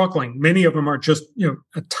are struggling. Many of them are just,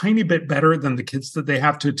 a tiny bit better than the kids that they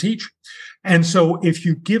have to teach. And so if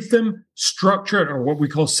you give them structured or what we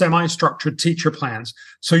call semi-structured teacher plans,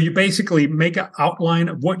 so you basically make an outline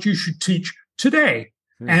of what you should teach today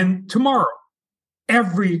and tomorrow,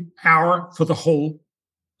 every hour for the whole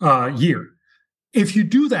year. If you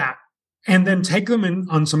do that, and then take them in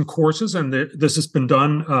on some courses, and this has been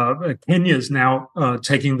done. Kenya is now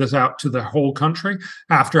taking this out to the whole country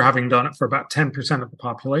after having done it for about 10% of the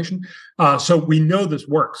population. So we know this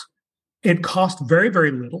works. It costs very,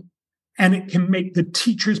 very little, and it can make the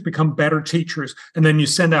teachers become better teachers. And then you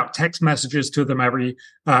send out text messages to them every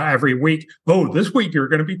week. Oh, this week you're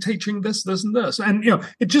going to be teaching this, this, and this. And,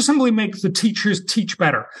 it just simply makes the teachers teach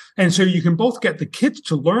better. And so you can both get the kids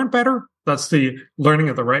to learn better. That's the learning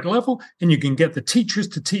at the right level. And you can get the teachers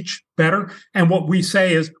to teach better. And what we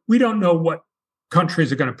say is we don't know what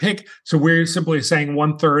countries are going to pick. So we're simply saying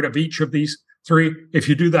 1/3 of each of these 3. If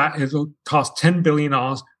you do that, it'll cost $10 billion,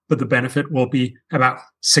 but the benefit will be about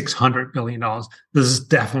 $600 billion. This is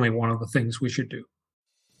definitely one of the things we should do.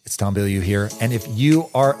 It's Tom Bilyeu here. And if you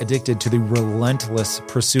are addicted to the relentless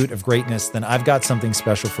pursuit of greatness, then I've got something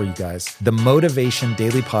special for you guys. The Motivation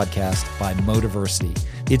Daily Podcast by Motiversity.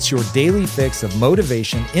 It's your daily fix of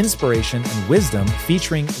motivation, inspiration, and wisdom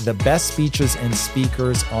featuring the best speeches and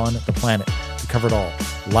speakers on the planet. We cover it all.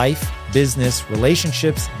 Life, business,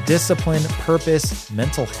 relationships, discipline, purpose,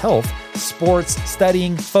 mental health, sports,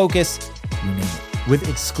 studying, focus, you name it. With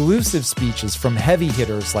exclusive speeches from heavy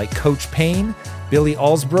hitters like Coach Payne, Billy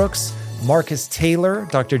Alsbrooks, Marcus Taylor,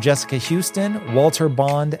 Dr. Jessica Houston, Walter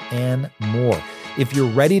Bond, and more. If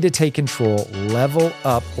you're ready to take control, level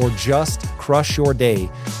up, or just crush your day,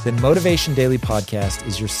 then Motivation Daily Podcast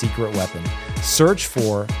is your secret weapon. Search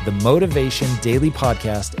for the Motivation Daily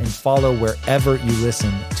Podcast and follow wherever you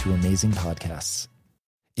listen to amazing podcasts.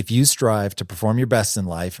 If you strive to perform your best in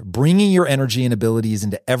life, bringing your energy and abilities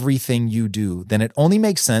into everything you do, then it only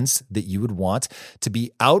makes sense that you would want to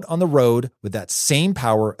be out on the road with that same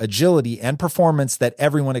power, agility, and performance that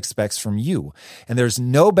everyone expects from you. And there's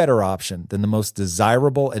no better option than the most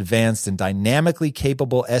desirable, advanced, and dynamically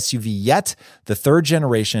capable SUV yet, the 3rd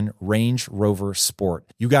generation Range Rover Sport.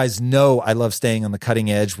 You guys know I love staying on the cutting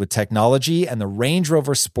edge with technology, and the Range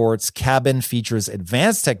Rover Sport's cabin features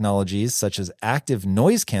advanced technologies such as active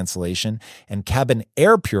noise cancellation and cabin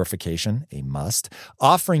air purification, a must,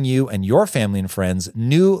 offering you and your family and friends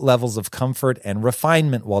new levels of comfort and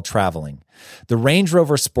refinement while traveling. The Range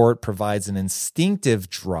Rover Sport provides an instinctive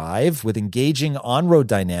drive with engaging on-road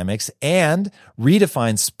dynamics and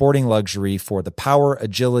redefines sporting luxury for the power,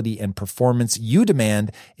 agility, and performance you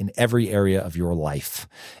demand in every area of your life.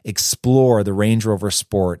 Explore the Range Rover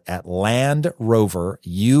Sport at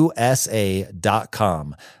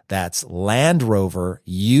LandRoverUSA.com. That's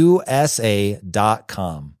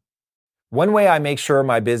LandRoverUSA.com. One way I make sure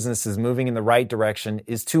my business is moving in the right direction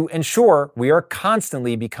is to ensure we are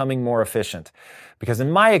constantly becoming more efficient. Because in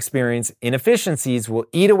my experience, inefficiencies will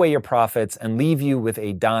eat away your profits and leave you with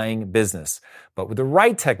a dying business. But with the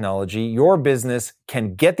right technology, your business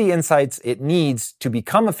can get the insights it needs to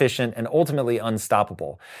become efficient and ultimately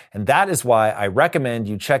unstoppable. And that is why I recommend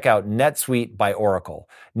you check out NetSuite by Oracle.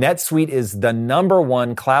 NetSuite is the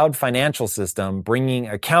 #1 cloud financial system, bringing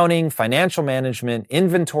accounting, financial management,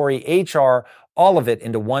 inventory, HR, all of it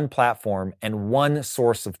into one platform and one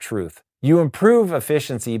source of truth. You improve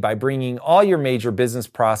efficiency by bringing all your major business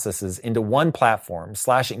processes into one platform,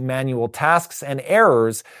 slashing manual tasks and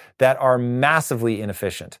errors that are massively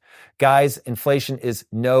inefficient. Guys, inflation is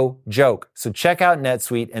no joke. So check out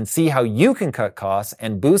NetSuite and see how you can cut costs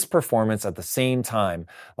and boost performance at the same time,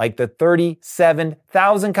 like the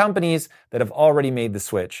 37,000 companies that have already made the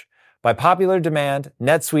switch. By popular demand,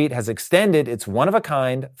 NetSuite has extended its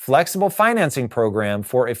one-of-a-kind, flexible financing program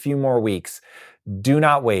for a few more weeks. Do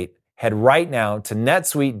not wait. Head right now to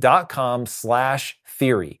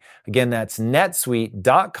netsuite.com/theory. Again, that's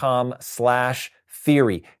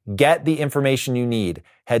netsuite.com/theory. Get the information you need.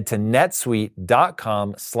 Head to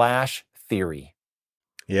netsuite.com/theory.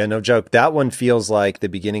 Yeah, no joke. That one feels like the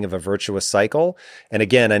beginning of a virtuous cycle. And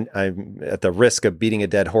again, I'm at the risk of beating a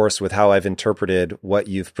dead horse with how I've interpreted what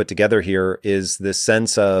you've put together here, is this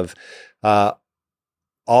sense of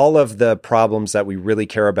all of the problems that we really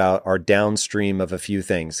care about are downstream of a few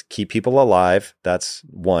things. Keep people alive. That's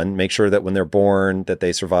one. Make sure that when they're born, that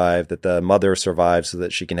they survive, that the mother survives so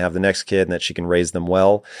that she can have the next kid and that she can raise them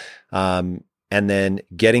well. And then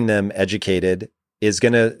getting them educated is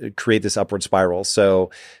going to create this upward spiral.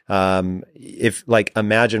 So if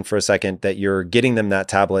imagine for a second that you're getting them that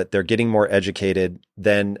tablet, they're getting more educated,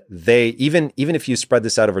 then they, even if you spread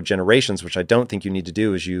this out over generations, which I don't think you need to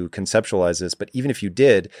do as you conceptualize this, but even if you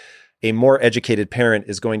did, a more educated parent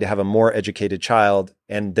is going to have a more educated child.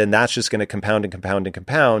 And then that's just going to compound and compound and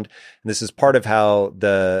compound. And this is part of how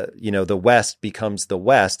the West becomes the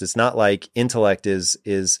West. It's not like intellect is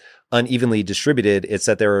unevenly distributed. It's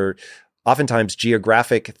that there are oftentimes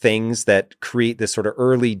geographic things that create this sort of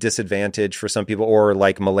early disadvantage for some people, or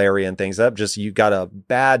like malaria and things. That just, you got a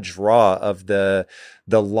bad draw of the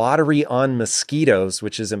lottery on mosquitoes,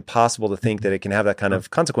 which is impossible to think that it can have that kind of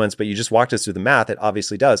consequence, but you just walked us through the math. It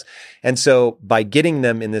obviously does. And so by getting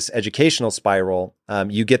them in this educational spiral,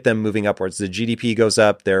 you get them moving upwards. The GDP goes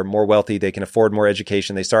up. They're more wealthy. They can afford more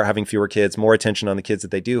education. They start having fewer kids, more attention on the kids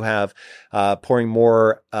that they do have, pouring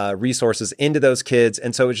more resources into those kids.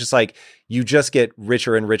 And so it's just like, you just get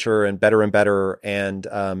richer and richer and better and better. And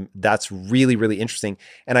that's really, really interesting.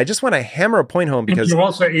 And I just want to hammer a point home, because you're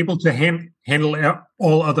also able to handle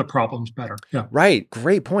all other problems better. Yeah. Right.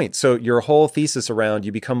 Great point. So your whole thesis around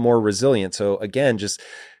you become more resilient. So again, just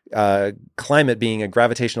climate being a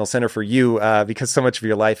gravitational center for you, because so much of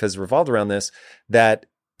your life has revolved around this, that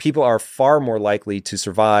people are far more likely to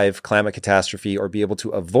survive climate catastrophe or be able to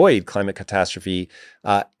avoid climate catastrophe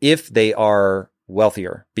if they are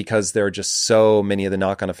wealthier, because there are just so many of the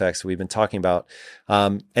knock-on effects we've been talking about.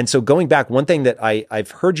 And so going back, one thing that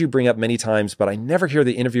I've heard you bring up many times, but I never hear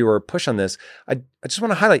the interviewer push on this. I just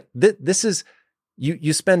want to highlight this is,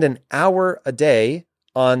 you spend an hour a day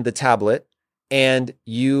on the tablet and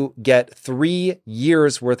you get 3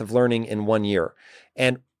 years worth of learning in 1 year.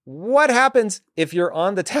 And what happens if you're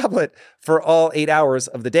on the tablet for all 8 hours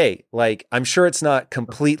of the day? Like, I'm sure it's not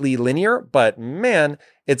completely linear, but man,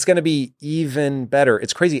 it's going to be even better.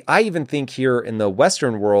 It's crazy. I even think here in the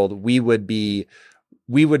Western world, we would be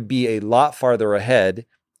a lot farther ahead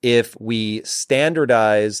if we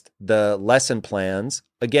standardized the lesson plans,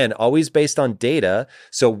 again, always based on data.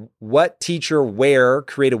 So what teacher where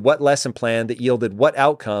created what lesson plan that yielded what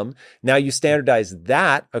outcome. Now you standardize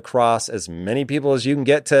that across as many people as you can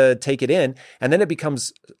get to take it in. And then it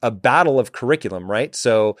becomes a battle of curriculum, right?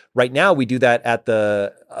 So right now we do that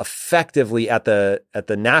effectively at the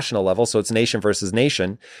national level. So it's nation versus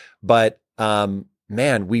nation. But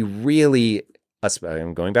man, we really,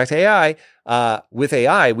 I'm going back to AI, with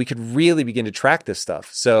AI, we could really begin to track this stuff.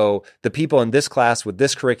 So the people in this class with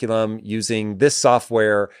this curriculum using this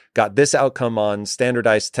software got this outcome on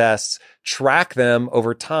standardized tests, track them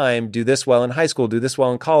over time, do this well in high school, do this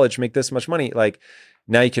well in college, make this much money. Like,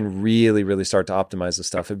 now you can really, really start to optimize this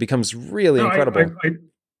stuff. It becomes really incredible.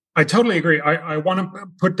 I totally agree. I want to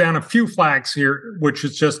put down a few flags here, which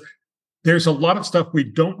is just, there's a lot of stuff we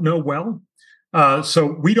don't know well. So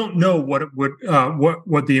we don't know what it would,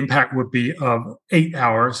 what the impact would be of 8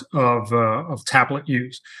 hours of tablet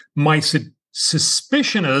use. My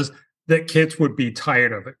suspicion is that kids would be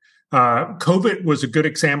tired of it. COVID was a good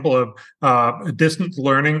example of distance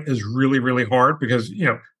learning is really, really hard because,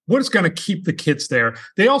 what is going to keep the kids there?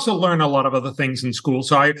 They also learn a lot of other things in school.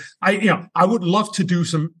 So I would love to do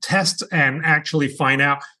some tests and actually find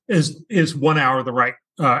out, is 1 hour the right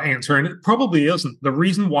answer? And it probably isn't. The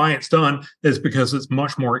reason why it's done is because it's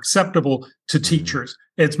much more acceptable to teachers.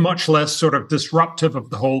 It's much less sort of disruptive of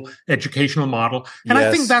the whole educational model. And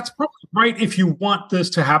I think that's probably right if you want this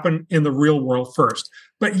to happen in the real world first.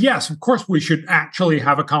 But yes, of course, we should actually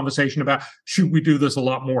have a conversation about, should we do this a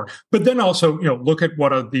lot more? But then also, look at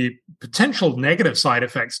what are the potential negative side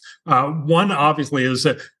effects. One, obviously, is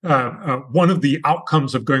that one of the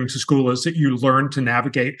outcomes of going to school is that you learn to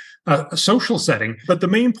navigate a social setting. But the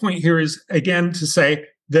main point here is, again, to say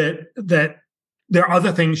that there are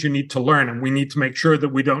other things you need to learn, and we need to make sure that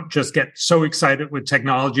we don't just get so excited with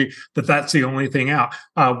technology that that's the only thing out.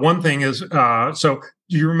 One thing is, so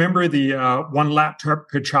do you remember the one laptop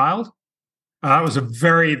per child? It was a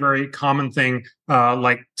very, very common thing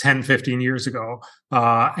like 10, 15 years ago,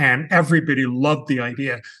 and everybody loved the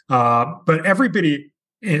idea. But everybody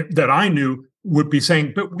that I knew would be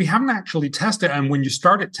saying, but we haven't actually tested. And when you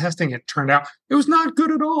started testing, it turned out it was not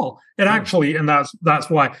good at all. It actually, and that's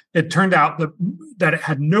why it turned out that it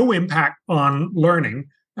had no impact on learning.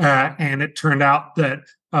 And it turned out that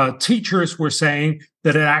teachers were saying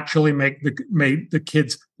that it actually made the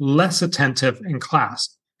kids less attentive in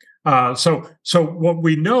class. So what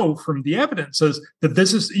we know from the evidence is that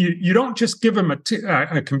this is, you don't just give them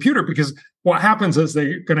a computer, because what happens is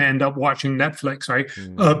they're going to end up watching Netflix, right?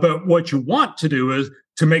 But what you want to do is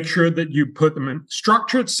to make sure that you put them in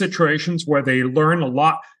structured situations where they learn a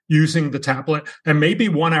lot using the tablet, and maybe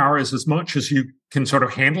 1 hour is as much as you can sort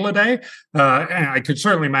of handle a day. And I could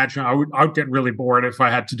certainly imagine I would get really bored if I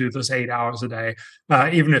had to do this 8 hours a day,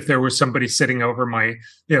 even if there was somebody sitting over my,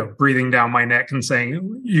 breathing down my neck and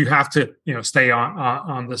saying, you have to, stay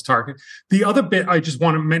on this target. The other bit I just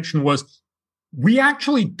want to mention was, we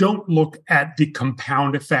actually don't look at the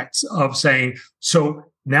compound effects of saying, so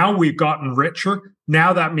now we've gotten richer.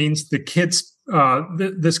 Now that means the kids,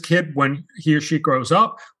 this kid, when he or she grows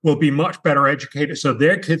up, will be much better educated. So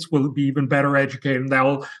their kids will be even better educated, and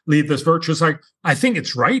they'll lead this virtuous cycle. I think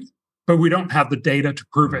it's right, but we don't have the data to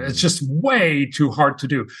prove it. It's just way too hard to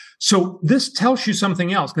do. So this tells you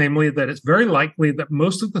something else, namely that it's very likely that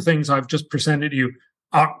most of the things I've just presented to you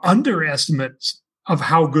are underestimates of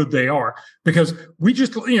how good they are. Because we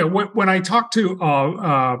just, when I talk to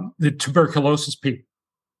the tuberculosis people,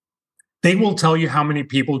 they will tell you how many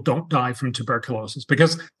people don't die from tuberculosis,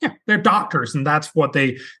 because they're doctors and that's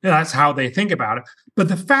how they think about it. But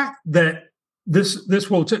the fact that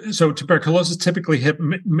this will, so tuberculosis typically hit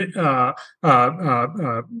people in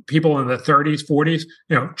the 30s, 40s,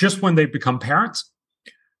 just when they become parents.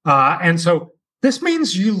 And so this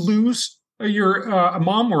means you lose a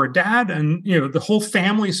mom or a dad, and the whole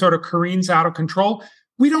family sort of careens out of control.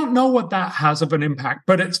 We don't know what that has of an impact,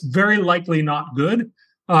 but it's very likely not good.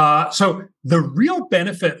 So the real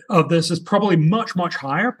benefit of this is probably much, much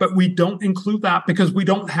higher, but we don't include that because we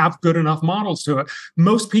don't have good enough models to it.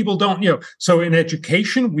 Most people don't, so in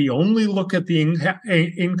education, we only look at the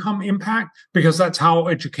income impact because that's how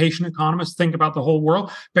education economists think about the whole world.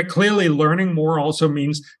 But clearly learning more also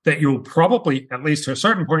means that you'll probably, at least to a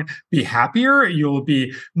certain point, be happier. You'll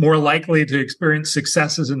be more likely to experience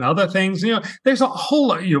successes in other things. There's a whole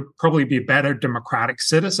lot, you'll probably be a better democratic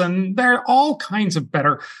citizen. There are all kinds of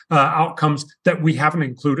better outcomes that we haven't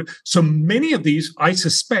included. So many of these, I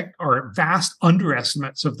suspect, are vast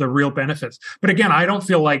underestimates of the real benefits. But again, I don't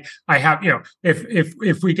feel like I have,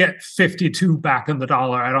 if we get 52 back in the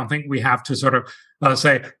dollar, I don't think we have to sort of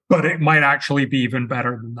say, but it might actually be even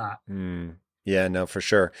better than that. Yeah, no, for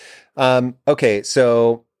sure. Okay,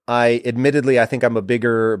 so I think I'm a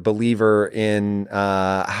bigger believer in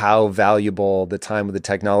how valuable the time with the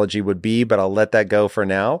technology would be, but I'll let that go for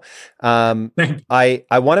now. I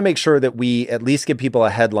want to make sure that we at least give people a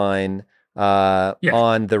headline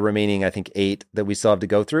on the remaining, I think, 8 that we still have to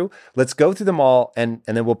go through. Let's go through them all, and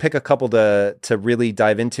then we'll pick a couple to really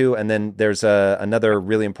dive into, and then there's another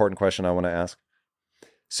really important question I want to ask.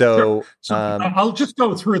 So I'll just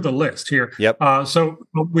go through the list here. Yep. So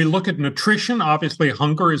we look at nutrition. Obviously,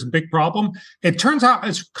 hunger is a big problem. It turns out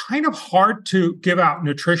it's kind of hard to give out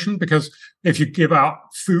nutrition because if you give out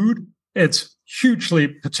food, it's hugely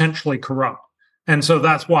potentially corrupt. And so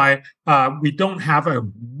that's why we don't have a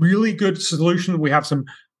really good solution. We have some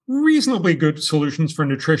reasonably good solutions for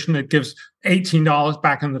nutrition. It gives $18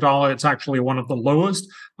 back in the dollar. It's actually one of the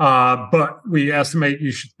lowest, but we estimate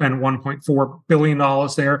you should spend $1.4 billion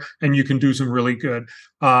there, and you can do some really good.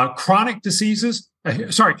 Chronic diseases,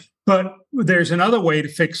 but there's another way to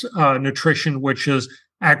fix nutrition, which is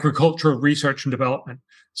agricultural research and development.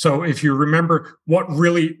 So if you remember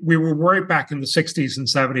we were worried back in the 60s and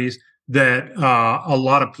 70s that a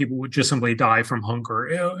lot of people would just simply die from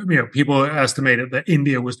hunger. People estimated that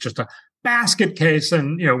India was just a basket case,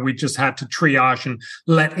 and we just had to triage and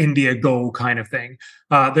let India go, kind of thing.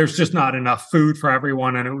 There's just not enough food for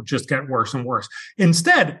everyone, and it would just get worse and worse.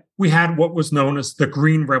 Instead, we had what was known as the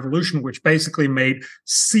Green Revolution, which basically made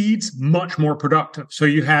seeds much more productive. So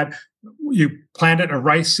you planted a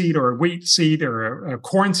rice seed or a wheat seed or a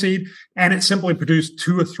corn seed, and it simply produced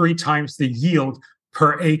 2 or 3 times the yield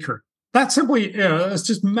per acre. That simply it's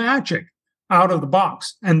just magic out of the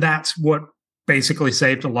box, and that's what basically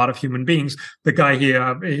saved a lot of human beings. The guy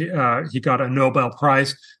he got a Nobel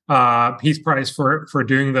Prize, Peace Prize for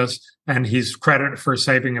doing this, and he's credited for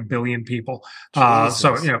saving 1 billion people.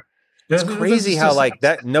 So it's crazy how like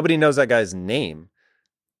that nobody knows that guy's name.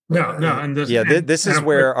 No, and this is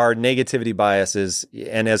where our negativity bias is,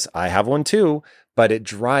 and as I have one too, but it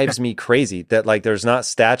drives me crazy that like there's not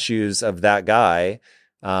statues of that guy.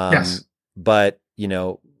 Yes. But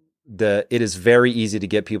it is very easy to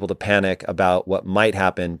get people to panic about what might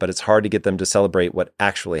happen, but it's hard to get them to celebrate what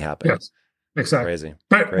actually happened. Yes, exactly. Crazy.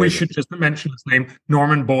 But we should just mention his name,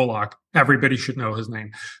 Norman Borlaug. Everybody should know his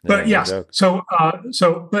name. But yes,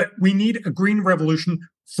 but we need a green revolution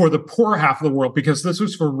for the poor half of the world, because this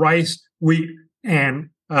was for rice, wheat,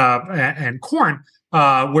 and corn.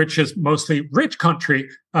 Which is mostly rich country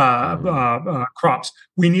crops.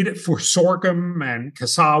 We need it for sorghum and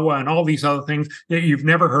cassava and all these other things that you've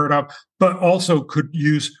never heard of, but also could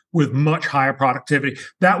use with much higher productivity.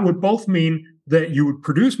 That would both mean that you would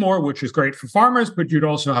produce more, which is great for farmers, but you'd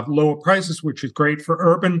also have lower prices, which is great for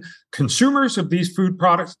urban consumers of these food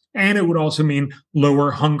products. And it would also mean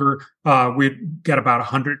lower hunger. We'd get about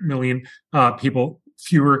 100 million people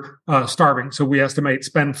fewer starving. So we estimate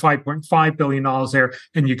spend $5.5 billion there,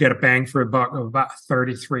 and you get a bang for a buck of about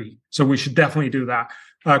 33. So we should definitely do that.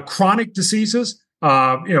 Chronic diseases,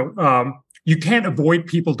 you can't avoid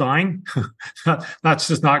people dying. That's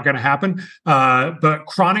just not going to happen. But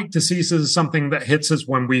chronic diseases is something that hits us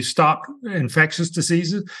when we stop infectious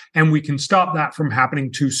diseases, and we can stop that from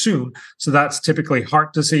happening too soon. So that's typically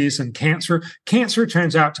heart disease and cancer. Cancer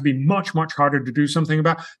turns out to be much, much harder to do something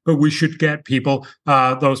about, but we should get people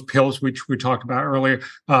those pills, which we talked about earlier,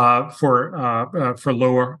 for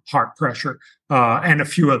lower heart pressure. And a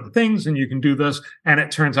few other things, and you can do this. And it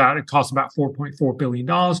turns out it costs about $4.4 billion.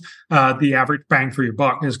 The average bang for your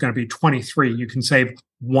buck is going to be 23. You can save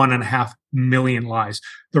 1.5 million lives.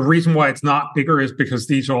 The reason why it's not bigger is because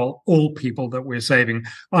these are all old people that we're saving.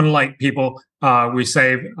 Unlike people we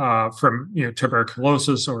save from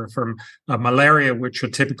tuberculosis or from malaria, which are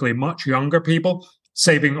typically much younger people.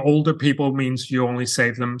 Saving older people means you only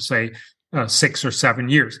save them, say, 6 or 7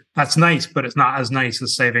 years. That's nice, but it's not as nice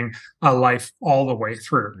as saving a life all the way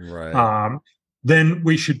through. Right. Then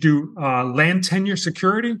we should do land tenure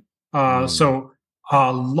security. So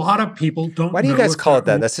a lot of people don't. Why do you guys call it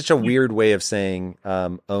that? That's such a weird way of saying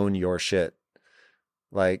own your shit.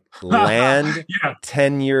 Like land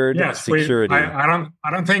tenured security. I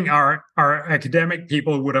don't think our academic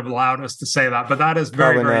people would have allowed us to say that, but that is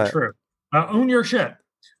very, very true. Own your shit.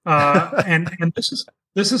 And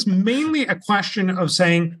this is mainly a question of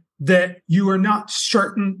saying that you are not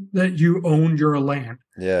certain that you own your land.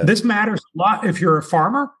 Yeah. This matters a lot if you're a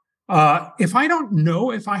farmer. If I don't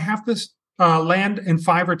know if I have this land in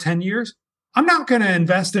 5 or 10 years, I'm not going to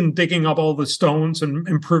invest in digging up all the stones and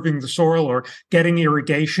improving the soil or getting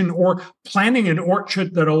irrigation or planting an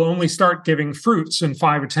orchard that'll only start giving fruits in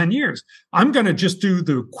 5 or 10 years. I'm going to just do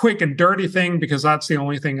the quick and dirty thing because that's the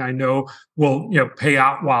only thing I know will pay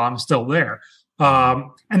out while I'm still there.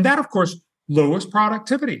 And that, of course, lowers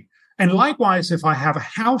productivity. And likewise, if I have a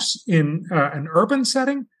house in an urban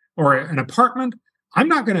setting or an apartment, I'm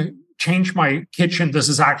not going to change my kitchen. This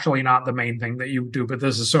is actually not the main thing that you do, but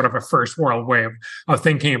this is sort of a first world way of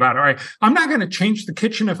thinking about it. Right? I'm not going to change the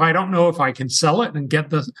kitchen if I don't know if I can sell it and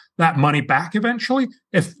get that money back eventually.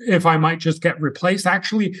 If I might just get replaced.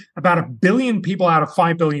 Actually, about 1 billion people out of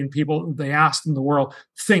 5 billion people they asked in the world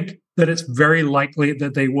think that it's very likely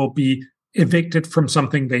that they will be evicted from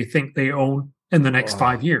something they think they own in the next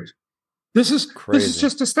 5 years. This is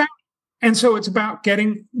just astounding. And so it's about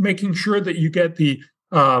making sure that you get the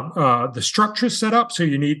structures set up. So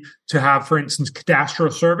you need to have, for instance,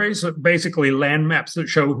 cadastral surveys, basically land maps that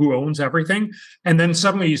show who owns everything. And then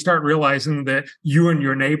suddenly you start realizing that you and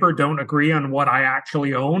your neighbor don't agree on what I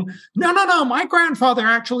actually own. No, my grandfather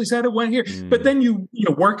actually said it went here. But then you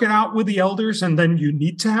work it out with the elders, and then you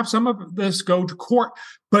need to have some of this go to court.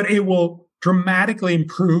 But it will dramatically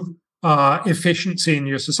improve efficiency in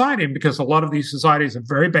your society. And because a lot of these societies are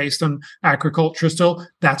very based on agriculture still,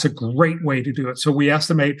 that's a great way to do it. So we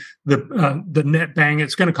estimate the net bang,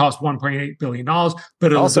 it's going to cost $1.8 billion.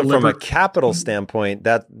 But also from a capital standpoint,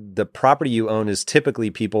 that the property you own is typically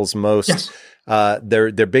people's most... Yes.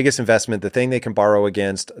 Their biggest investment, the thing they can borrow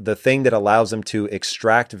against, the thing that allows them to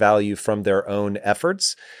extract value from their own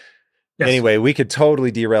efforts. Yes. Anyway, we could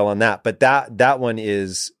totally derail on that, but that one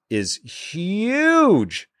is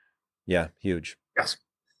huge. Yeah, huge. Yes.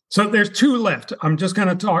 So there's two left. I'm just going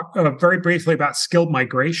to talk very briefly about skilled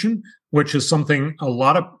migration, which is something a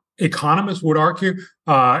lot of economists would argue.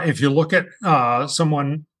 If you look at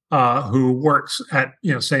someone who works at,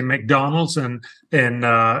 say McDonald's in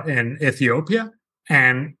Ethiopia,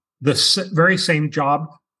 and the very same job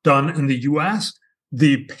done in the U.S.,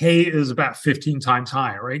 the pay is about 15 times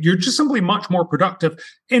higher, right? You're just simply much more productive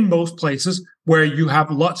in most places where you have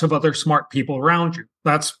lots of other smart people around you.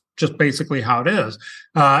 That's just basically how it is.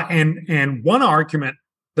 And one argument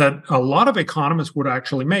that a lot of economists would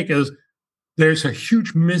actually make is there's a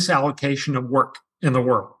huge misallocation of work in the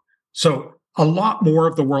world. So a lot more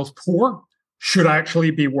of the world's poor should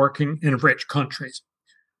actually be working in rich countries.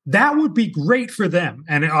 That would be great for them.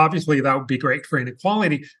 And obviously that would be great for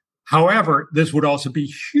inequality. However, this would also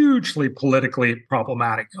be hugely politically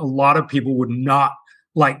problematic. A lot of people would not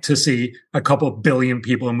like to see a couple billion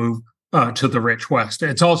people move to the rich West.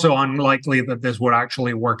 It's also unlikely that this would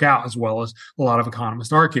actually work out, as well as a lot of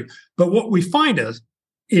economists argue. But what we find is,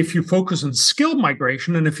 if you focus on skilled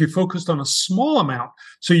migration, and if you focused on a small amount,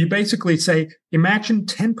 so you basically say, imagine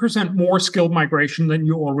 10% more skilled migration than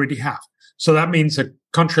you already have. So that means a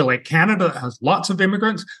country like Canada that has lots of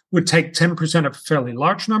immigrants would take 10% of a fairly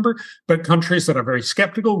large number, but countries that are very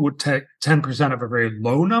skeptical would take 10% of a very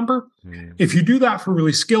low number. Mm. If you do that for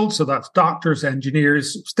really skilled, so that's doctors,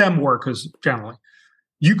 engineers, STEM workers generally,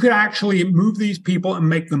 you could actually move these people and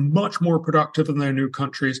make them much more productive in their new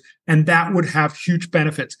countries, and that would have huge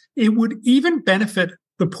benefits. It would even benefit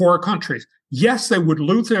the poorer countries. Yes, they would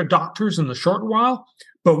lose their doctors in the short while,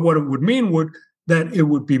 but what it would mean would that it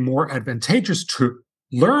would be more advantageous to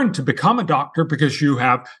learn to become a doctor because you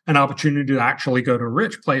have an opportunity to actually go to a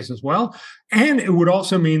rich place as well. And it would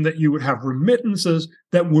also mean that you would have remittances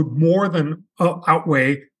that would more than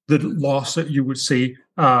outweigh the loss that you would see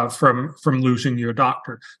from losing your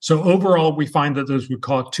doctor. So overall, we find that this would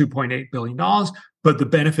cost $2.8 billion, but the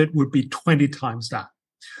benefit would be 20 times that.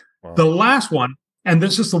 Wow. The last one, and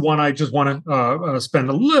this is the one I just want to spend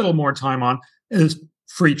a little more time on, is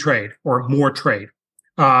free trade or more trade.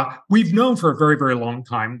 We've known for a very, very long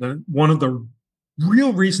time that one of the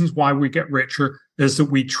real reasons why we get richer is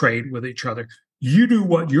that we trade with each other. You do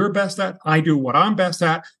what you're best at, I do what I'm best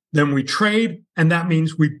at, then we trade, and that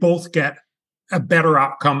means we both get a better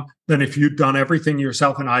outcome than if you'd done everything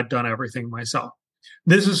yourself and I'd done everything myself.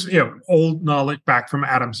 This is old knowledge back from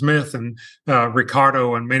Adam Smith and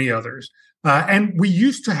Ricardo and many others. And we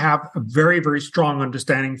used to have a very, very strong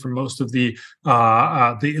understanding from most of the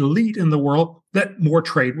elite in the world that more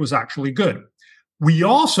trade was actually good. We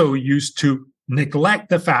also used to neglect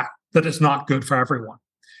the fact that it's not good for everyone.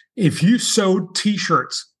 If you sewed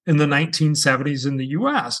T-shirts in the 1970s in the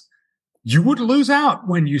US, you would lose out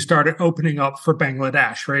when you started opening up for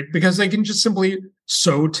Bangladesh, right? Because they can just simply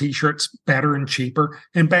sew T-shirts better and cheaper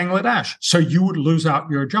in Bangladesh. So you would lose out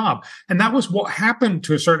your job. And that was what happened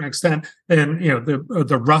to a certain extent. And,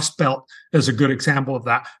 the Rust Belt is a good example of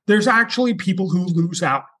that. There's actually people who lose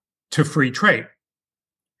out to free trade.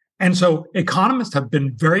 And so economists have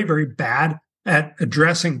been very, very bad at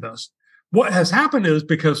addressing this. What has happened is,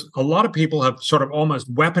 because a lot of people have sort of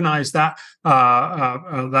almost weaponized that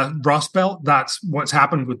Rust Belt. That's what's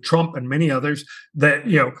happened with Trump and many others. That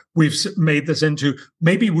we've made this into,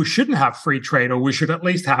 maybe we shouldn't have free trade, or we should at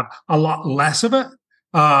least have a lot less of it.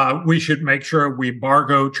 We should make sure we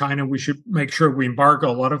embargo China. We should make sure we embargo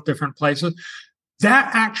a lot of different places.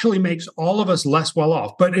 That actually makes all of us less well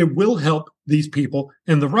off, but it will help these people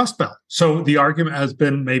in the Rust Belt. So the argument has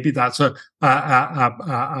been maybe that's a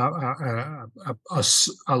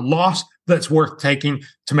loss that's worth taking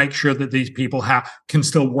to make sure that these people can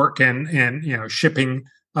still work in shipping,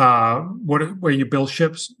 where you build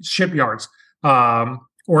shipyards,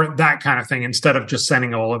 or that kind of thing, instead of just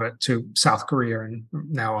sending all of it to South Korea and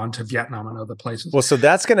now on to Vietnam and other places. Well, so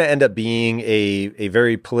that's going to end up being a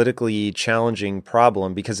very politically challenging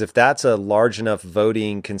problem, because if that's a large enough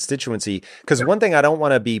voting constituency, because one thing I don't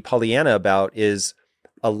want to be Pollyanna about is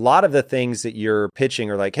a lot of the things that you're pitching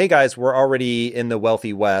are like, hey guys, we're already in the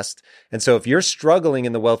wealthy West. And so if you're struggling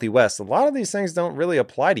in the wealthy West, a lot of these things don't really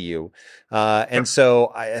apply to you. And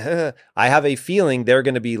so I have a feeling they're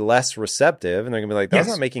going to be less receptive and they're going to be like, that's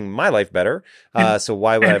not making my life better. So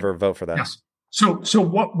why would I ever vote for that? Yes. So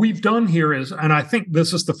what we've done here is, and I think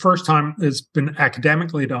this is the first time it's been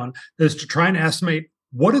academically done, is to try and estimate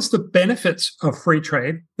what is the benefits of free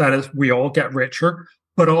trade. That is, we all get richer,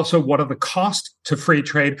 but also what are the costs to free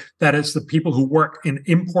trade. That is, the people who work in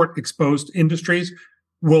import exposed industries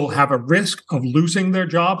will have a risk of losing their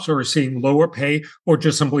jobs or seeing lower pay or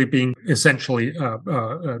just simply being essentially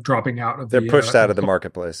dropping out of They're pushed out of the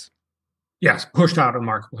marketplace. Yes, pushed out of the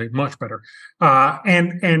marketplace, much better.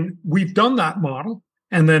 And we've done that model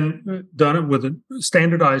and then done it with a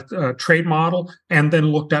standardized trade model and then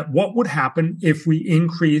looked at what would happen if we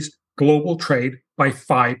increase global trade by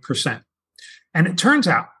 5%. And it turns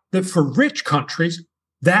out that for rich countries,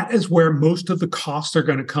 that is where most of the costs are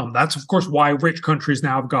going to come. That's, of course, why rich countries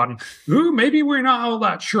now have gotten, maybe we're not all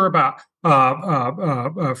that sure about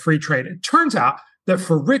free trade. It turns out that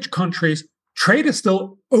for rich countries, trade is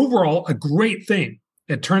still overall a great thing.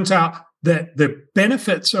 It turns out that the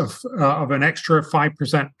benefits of an extra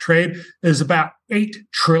 5% trade is about $8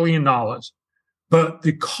 trillion, but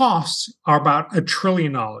the costs are about $1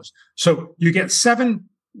 trillion. So you get seven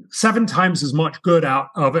times as much good out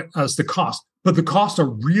of it as the cost, but the costs are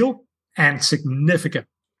real and significant.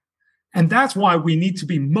 And that's why we need to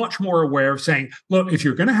be much more aware of saying, look, if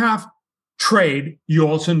you're going to have trade, you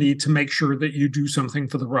also need to make sure that you do something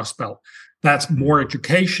for the Rust Belt. That's more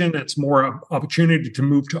education. It's more opportunity to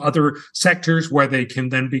move to other sectors where they can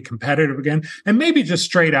then be competitive again. And maybe just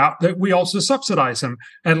straight out that we also subsidize them,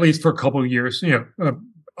 at least for a couple of years,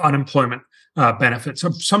 unemployment benefits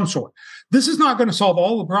of some sort. This is not going to solve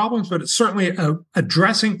all the problems, but it's certainly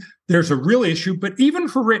addressing there's a real issue. But even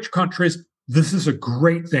for rich countries, this is a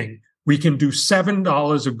great thing. We can do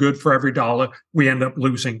 $7 of good for every dollar we end up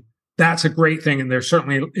losing. That's a great thing. And there's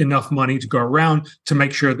certainly enough money to go around to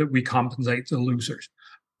make sure that we compensate the losers.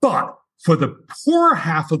 But for the poor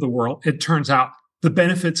half of the world, it turns out the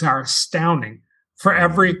benefits are astounding. For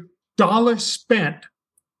every dollar spent,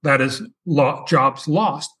 that is jobs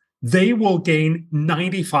lost, they will gain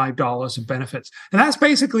 $95 of benefits. And that's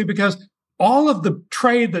basically because all of the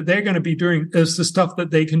trade that they're going to be doing is the stuff that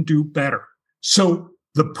they can do better. So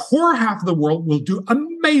the poor half of the world will do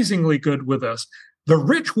amazingly good with us. The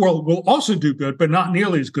rich world will also do good, but not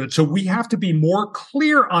nearly as good. So we have to be more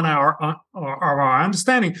clear on our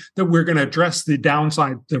understanding that we're going to address the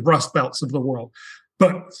downside, the rust belts of the world.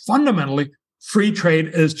 But fundamentally, free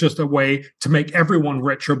trade is just a way to make everyone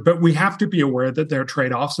richer. But we have to be aware that there are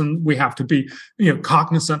trade-offs, and we have to be,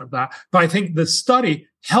 cognizant of that. But I think the study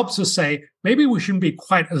helps us say maybe we shouldn't be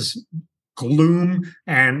quite as gloom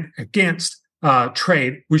and against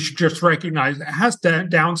trade. We should just recognize it has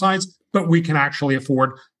downsides, but we can actually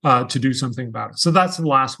afford to do something about it. So that's the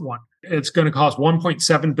last one. It's going to cost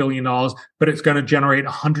 $1.7 billion, but it's going to generate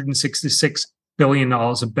 $166 billion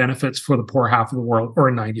of benefits for the poor half of the world,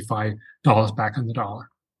 or $95 back on the dollar.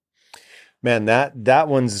 Man, that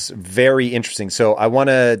one's very interesting. So I want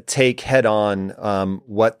to take head on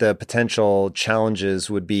what the potential challenges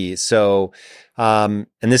would be. So, and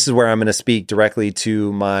this is where I'm going to speak directly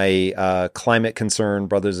to my climate concern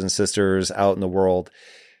brothers and sisters out in the world.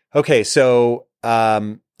 Okay, so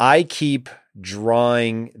I keep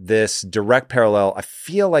drawing this direct parallel. I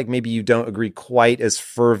feel like maybe you don't agree quite as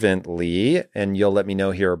fervently, and you'll let me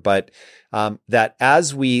know here, but that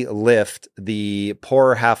as we lift the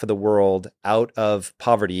poorer half of the world out of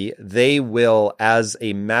poverty, they will, as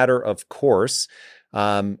a matter of course,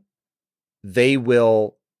 they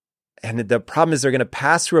will. And the problem is they're going to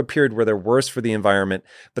pass through a period where they're worse for the environment,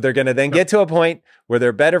 but they're going to then get to a point where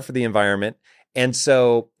they're better for the environment. And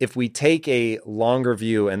so if we take a longer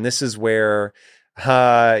view, and this is where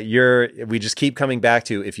we just keep coming back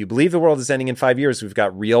to, if you believe the world is ending in 5 years, we've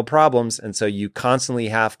got real problems. And so you constantly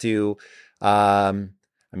have to,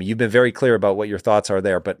 you've been very clear about what your thoughts are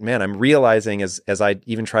there, but man, I'm realizing as I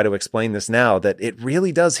even try to explain this now, that it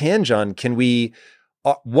really does hinge on, can we,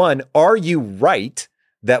 one, are you right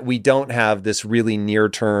that we don't have this really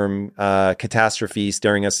near-term catastrophe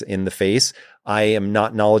staring us in the face? I am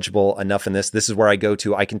not knowledgeable enough in this. This is where I go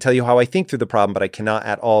to. I can tell you how I think through the problem, but I cannot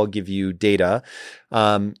at all give you data.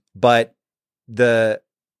 But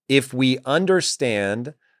if we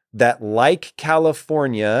understand that, like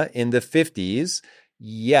California in the 50s,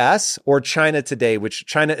 yes, or China today, which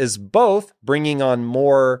China is both bringing on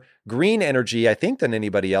more green energy, I think, than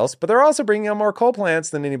anybody else, but they're also bringing on more coal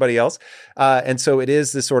plants than anybody else. And so it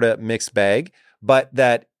is this sort of mixed bag, but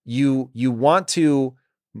that you want to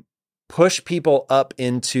push people up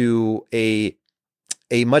into a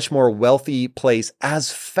much more wealthy place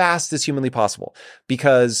as fast as humanly possible,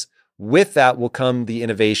 because with that will come the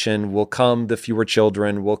innovation, will come the fewer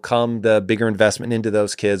children, will come the bigger investment into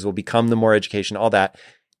those kids, will become the more education, all that.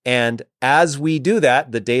 And as we do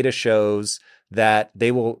that, the data shows that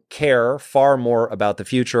they will care far more about the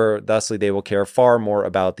future. Thusly, they will care far more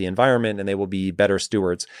about the environment, and they will be better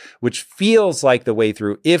stewards, which feels like the way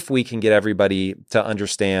through if we can get everybody to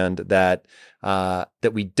understand that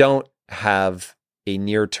that we don't have a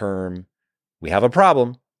near term. We have a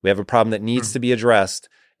problem. We have a problem that needs to be addressed,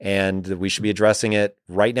 and we should be addressing it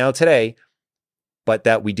right now today, but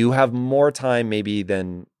that we do have more time maybe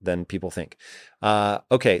than people think.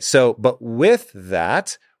 Okay, so, but with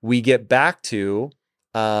that, we get back to,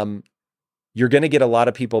 you're going to get a lot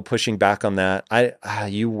of people pushing back on that.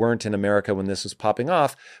 You weren't in America when this was popping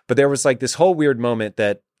off, but there was like this whole weird moment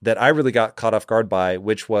that I really got caught off guard by,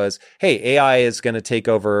 which was, hey, AI is going to take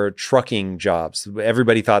over trucking jobs.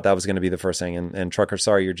 Everybody thought that was going to be the first thing. And truckers,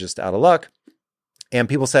 sorry, you're just out of luck. And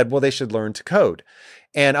people said, well, they should learn to code.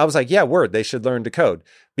 And I was like, yeah, they should learn to code,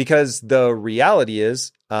 because the reality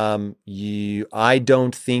is, I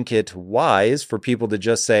don't think it wise for people to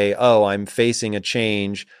just say, oh, I'm facing a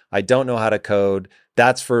change. I don't know how to code.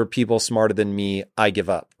 That's for people smarter than me. I give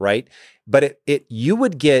up. Right. But you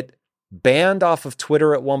would get banned off of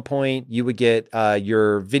Twitter at one point. You would get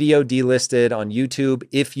your video delisted on YouTube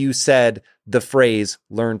if you said the phrase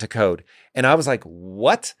learn to code. And I was like,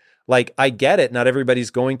 what? Like, I get it. Not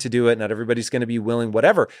everybody's going to do it. Not everybody's going to be willing,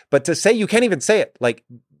 whatever. But to say you can't even say it, like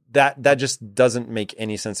that just doesn't make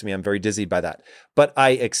any sense to me. I'm very dizzied by that. But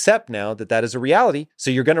I accept now that is a reality.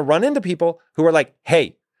 So you're going to run into people who are like,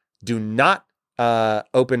 hey, do not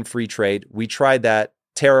open free trade. We tried that.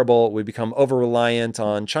 Terrible. We become over-reliant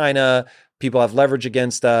on China. People have leverage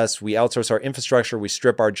against us. We outsource our infrastructure. We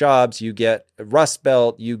strip our jobs. You get Rust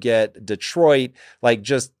Belt. You get Detroit. Like,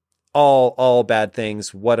 just all bad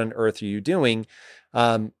things. What on earth are you doing?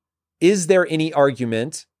 Is there any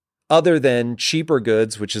argument other than cheaper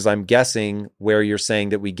goods, which is, I'm guessing, where you're saying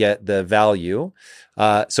that we get the value?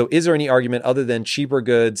 So is there any argument other than cheaper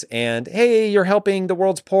goods and, hey, you're helping the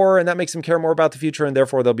world's poor and that makes them care more about the future and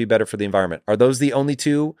therefore they'll be better for the environment? Are those the only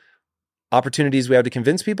two opportunities we have to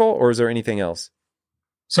convince people, or is there anything else?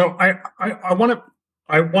 So I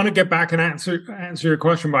want to get back and answer your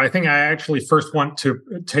question, but I think I actually first want to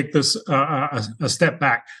take this a step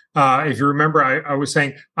back. If you remember, I was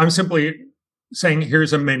saying, I'm simply saying,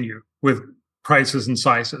 here's a menu with prices and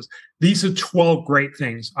sizes. These are 12 great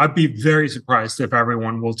things. I'd be very surprised if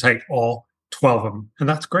everyone will take all 12 of them, and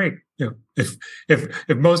that's great. You know, if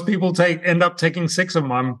most people end up taking 6 of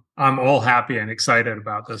them, I'm all happy and excited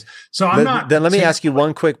about this. So I'm not. Then let me ask you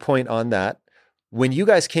one quick point on that. When you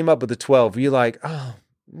guys came up with the 12, were you like, oh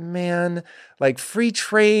man, like free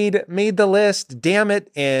trade made the list, damn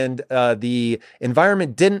it, and the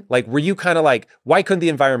environment didn't? Like, were you kind of like, why couldn't the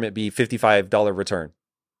environment be $55 return?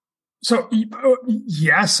 So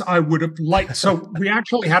yes, I would have liked. So we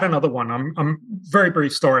actually had another one. I'm very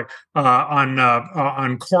brief story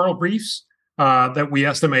on coral reefs that we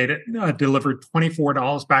estimated delivered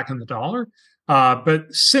 $24 back in the dollar.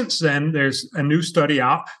 But since then, there's a new study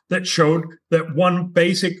out that showed that one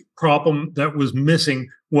basic problem that was missing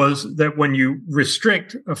was that when you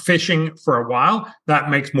restrict fishing for a while, that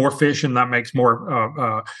makes more fish and that makes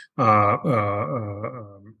more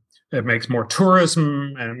it makes more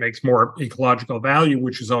tourism and it makes more ecological value,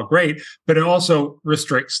 which is all great. But it also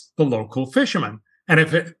restricts the local fishermen. And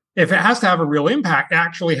if it has to have a real impact, it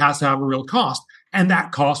actually has to have a real cost, and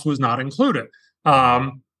that cost was not included.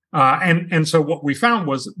 And so what we found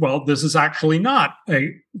was, well, this is actually not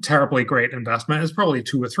a terribly great investment. It's probably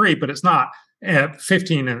 2 or 3, but it's not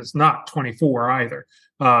 15 and it's not 24 either.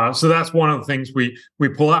 So that's one of the things we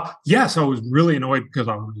pull out. Yes, I was really annoyed because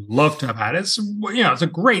I would love to have had it. It's a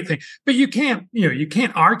great thing, but you can't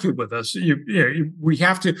argue with us. We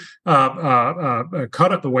have to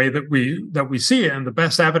cut it the way that we see it, and the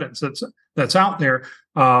best evidence that's out there.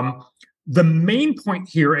 The main point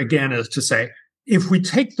here again is to say, if we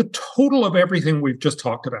take the total of everything we've just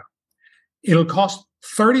talked about, it'll cost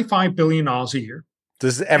 $35 billion a year.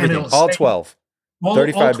 This is everything, all 12.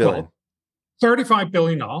 $35 billion. $35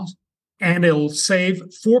 billion, and it'll save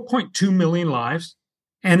 4.2 million lives,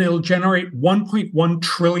 and it'll generate $1.1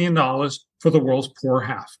 trillion for the world's poor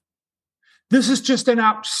half. This is just an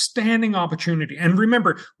outstanding opportunity. And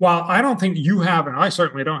remember, while I don't think you have, and I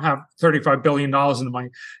certainly don't have $35 billion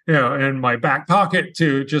in my back pocket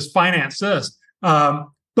to just finance this,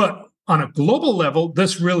 but on a global level,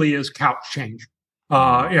 this really is couch change.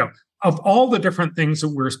 Of all the different things that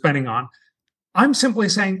we're spending on, I'm simply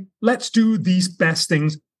saying, let's do these best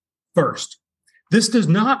things first. This does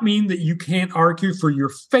not mean that you can't argue for your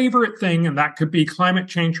favorite thing, and that could be climate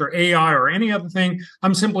change or AI or any other thing.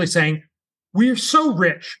 I'm simply saying we're so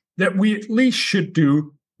rich that we at least should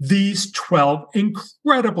do these 12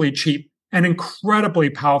 incredibly cheap and incredibly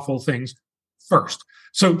powerful things first.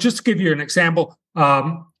 So just to give you an example,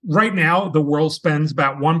 right now, the world spends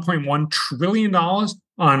about $1.1 trillion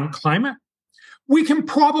on climate. We can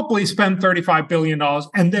probably spend $35 billion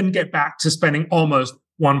and then get back to spending almost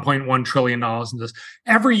 $1.1 trillion in this.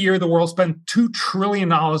 Every year, the world spends $2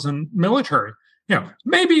 trillion in military.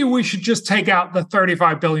 Maybe we should just take out the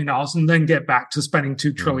 $35 billion and then get back to spending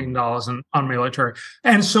 $2 trillion on military,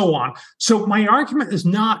 and so on. So my argument is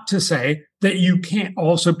not to say that you can't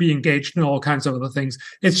also be engaged in all kinds of other things.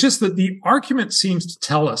 It's just that the argument seems to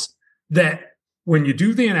tell us that when you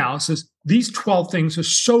do the analysis, these 12 things are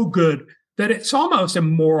so good that it's almost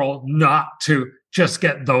immoral not to just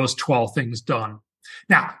get those 12 things done.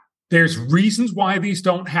 Now, there's reasons why these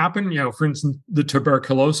don't happen. For instance, the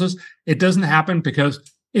tuberculosis, it doesn't happen because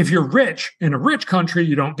if you're rich in a rich country,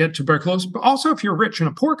 you don't get tuberculosis. But also if you're rich in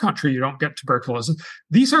a poor country, you don't get tuberculosis.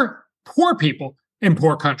 These are poor people in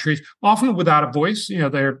poor countries, often without a voice.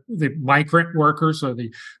 They're the migrant workers or the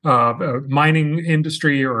mining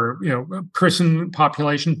industry or, prison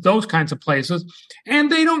population, those kinds of places. And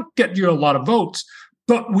they don't get you a lot of votes.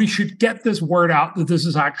 But we should get this word out that this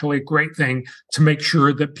is actually a great thing to make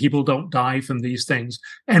sure that people don't die from these things,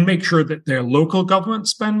 and make sure that their local governments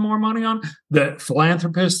spend more money on, that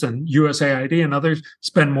philanthropists and USAID and others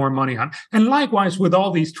spend more money on. And likewise with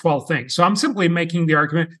all these 12 things. So I'm simply making the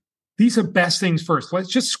argument, these are best things first. Let's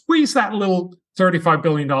just squeeze that little $35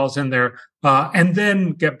 billion in there, and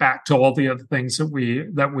then get back to all the other things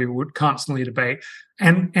that we would constantly debate.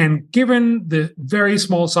 And given the very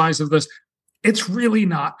small size of this, it's really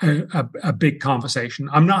not a big conversation.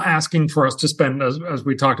 I'm not asking for us to spend, as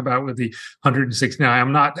we talked about with the 169,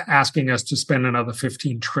 I'm not asking us to spend another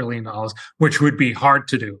 $15 trillion, which would be hard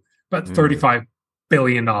to do, but $35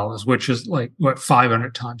 billion, which is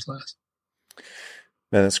 500 times less.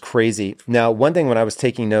 Man, that's crazy. Now, one thing when I was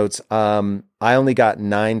taking notes, I only got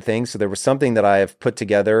 9 things. So there was something that I have put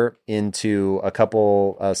together into a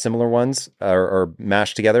couple similar ones or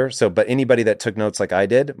mashed together. So, but anybody that took notes like I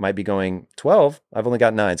did might be going 12. I've only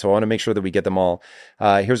got 9. So I want to make sure that we get them all.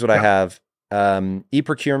 Here's what I have.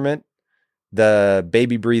 E-procurement, the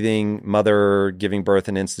baby breathing, mother giving birth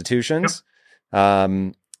in institutions.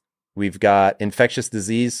 Yep. We've got infectious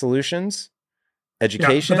disease solutions.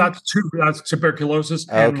 Education. Yeah, that's tuberculosis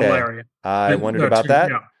and malaria. I wondered about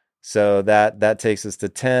that. Yeah. So that takes us to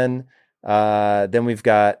 10. Then we've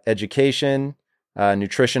got education,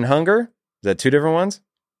 nutrition, hunger. Is that 2 different ones?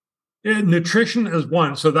 Nutrition is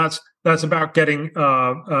one. So that's about getting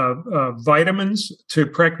vitamins to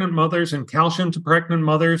pregnant mothers and calcium to pregnant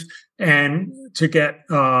mothers, and to get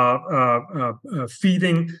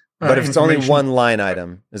feeding. But if it's only one line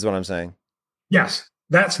item, is what I'm saying. Yes.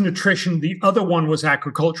 That's nutrition. The other one was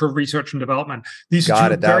agricultural research and development. These are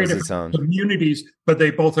two very different communities, but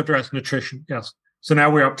they both address nutrition. Yes. So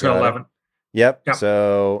now we're up to 11. Yep.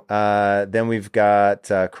 So then we've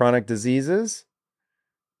got chronic diseases,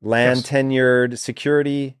 land tenured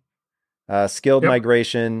security, skilled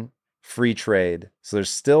migration, free trade. So there's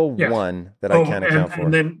still one that I can't account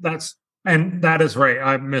for. And that is right.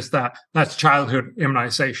 I missed that. That's childhood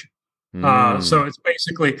immunization. So it's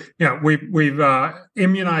basically, we've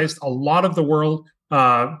immunized a lot of the world,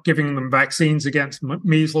 giving them vaccines against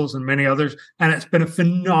measles and many others, and it's been a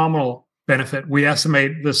phenomenal benefit. We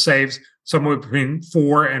estimate this saves somewhere between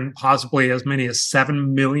 4 and possibly as many as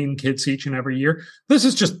 7 million kids each and every year. This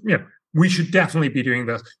is just, we should definitely be doing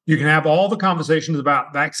this. You can have all the conversations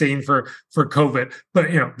about vaccine for COVID, but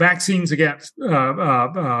vaccines against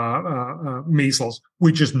measles,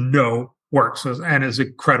 we just know works and is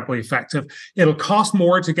incredibly effective. It'll cost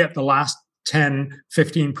more to get the last 10,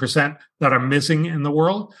 15% that are missing in the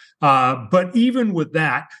world. But even with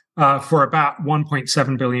that, for about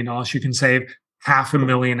 $1.7 billion, you can save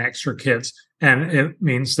 500,000 extra kids. And it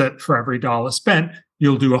means that for every dollar spent,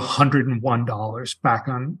 you'll do $101 back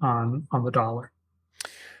on the dollar.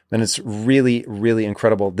 And it's really, really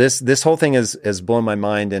incredible. This whole thing has blown my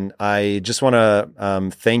mind. And I just want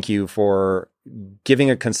to thank you for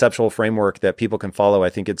giving a conceptual framework that people can follow.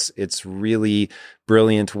 I think it's really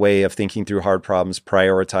brilliant way of thinking through hard problems,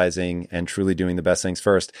 prioritizing, and truly doing the best things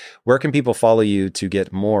first. Where can people follow you to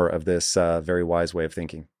get more of this very wise way of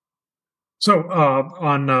thinking? So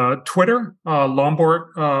on Twitter,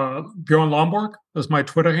 Lomborg, Bjorn Lomborg is my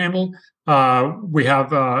Twitter handle. We have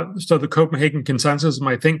so the Copenhagen Consensus is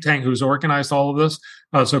my think tank who's organized all of this.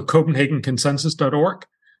 So CopenhagenConsensus.org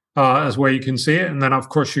is where you can see it. And then, of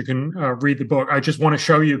course, you can read the book. I just want to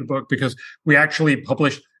show you the book because we actually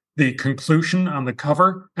published the conclusion on the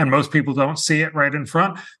cover, and most people don't see it right in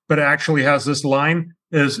front, but it actually has this line,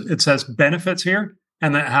 it says benefits here,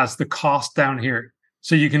 and then it has the cost down here.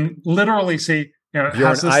 So you can literally see, it Bjorn,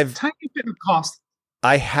 has this tiny bit of cost.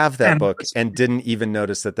 I have that book and didn't even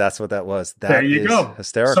notice that that's what that was. There you go.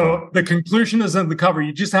 Hysterical. So the conclusion is in the cover.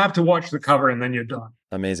 You just have to watch the cover and then you're done.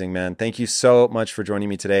 Amazing, man. Thank you so much for joining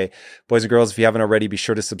me today. Boys and girls, if you haven't already, be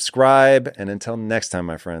sure to subscribe. And until next time,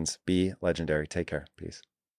 my friends, be legendary. Take care. Peace.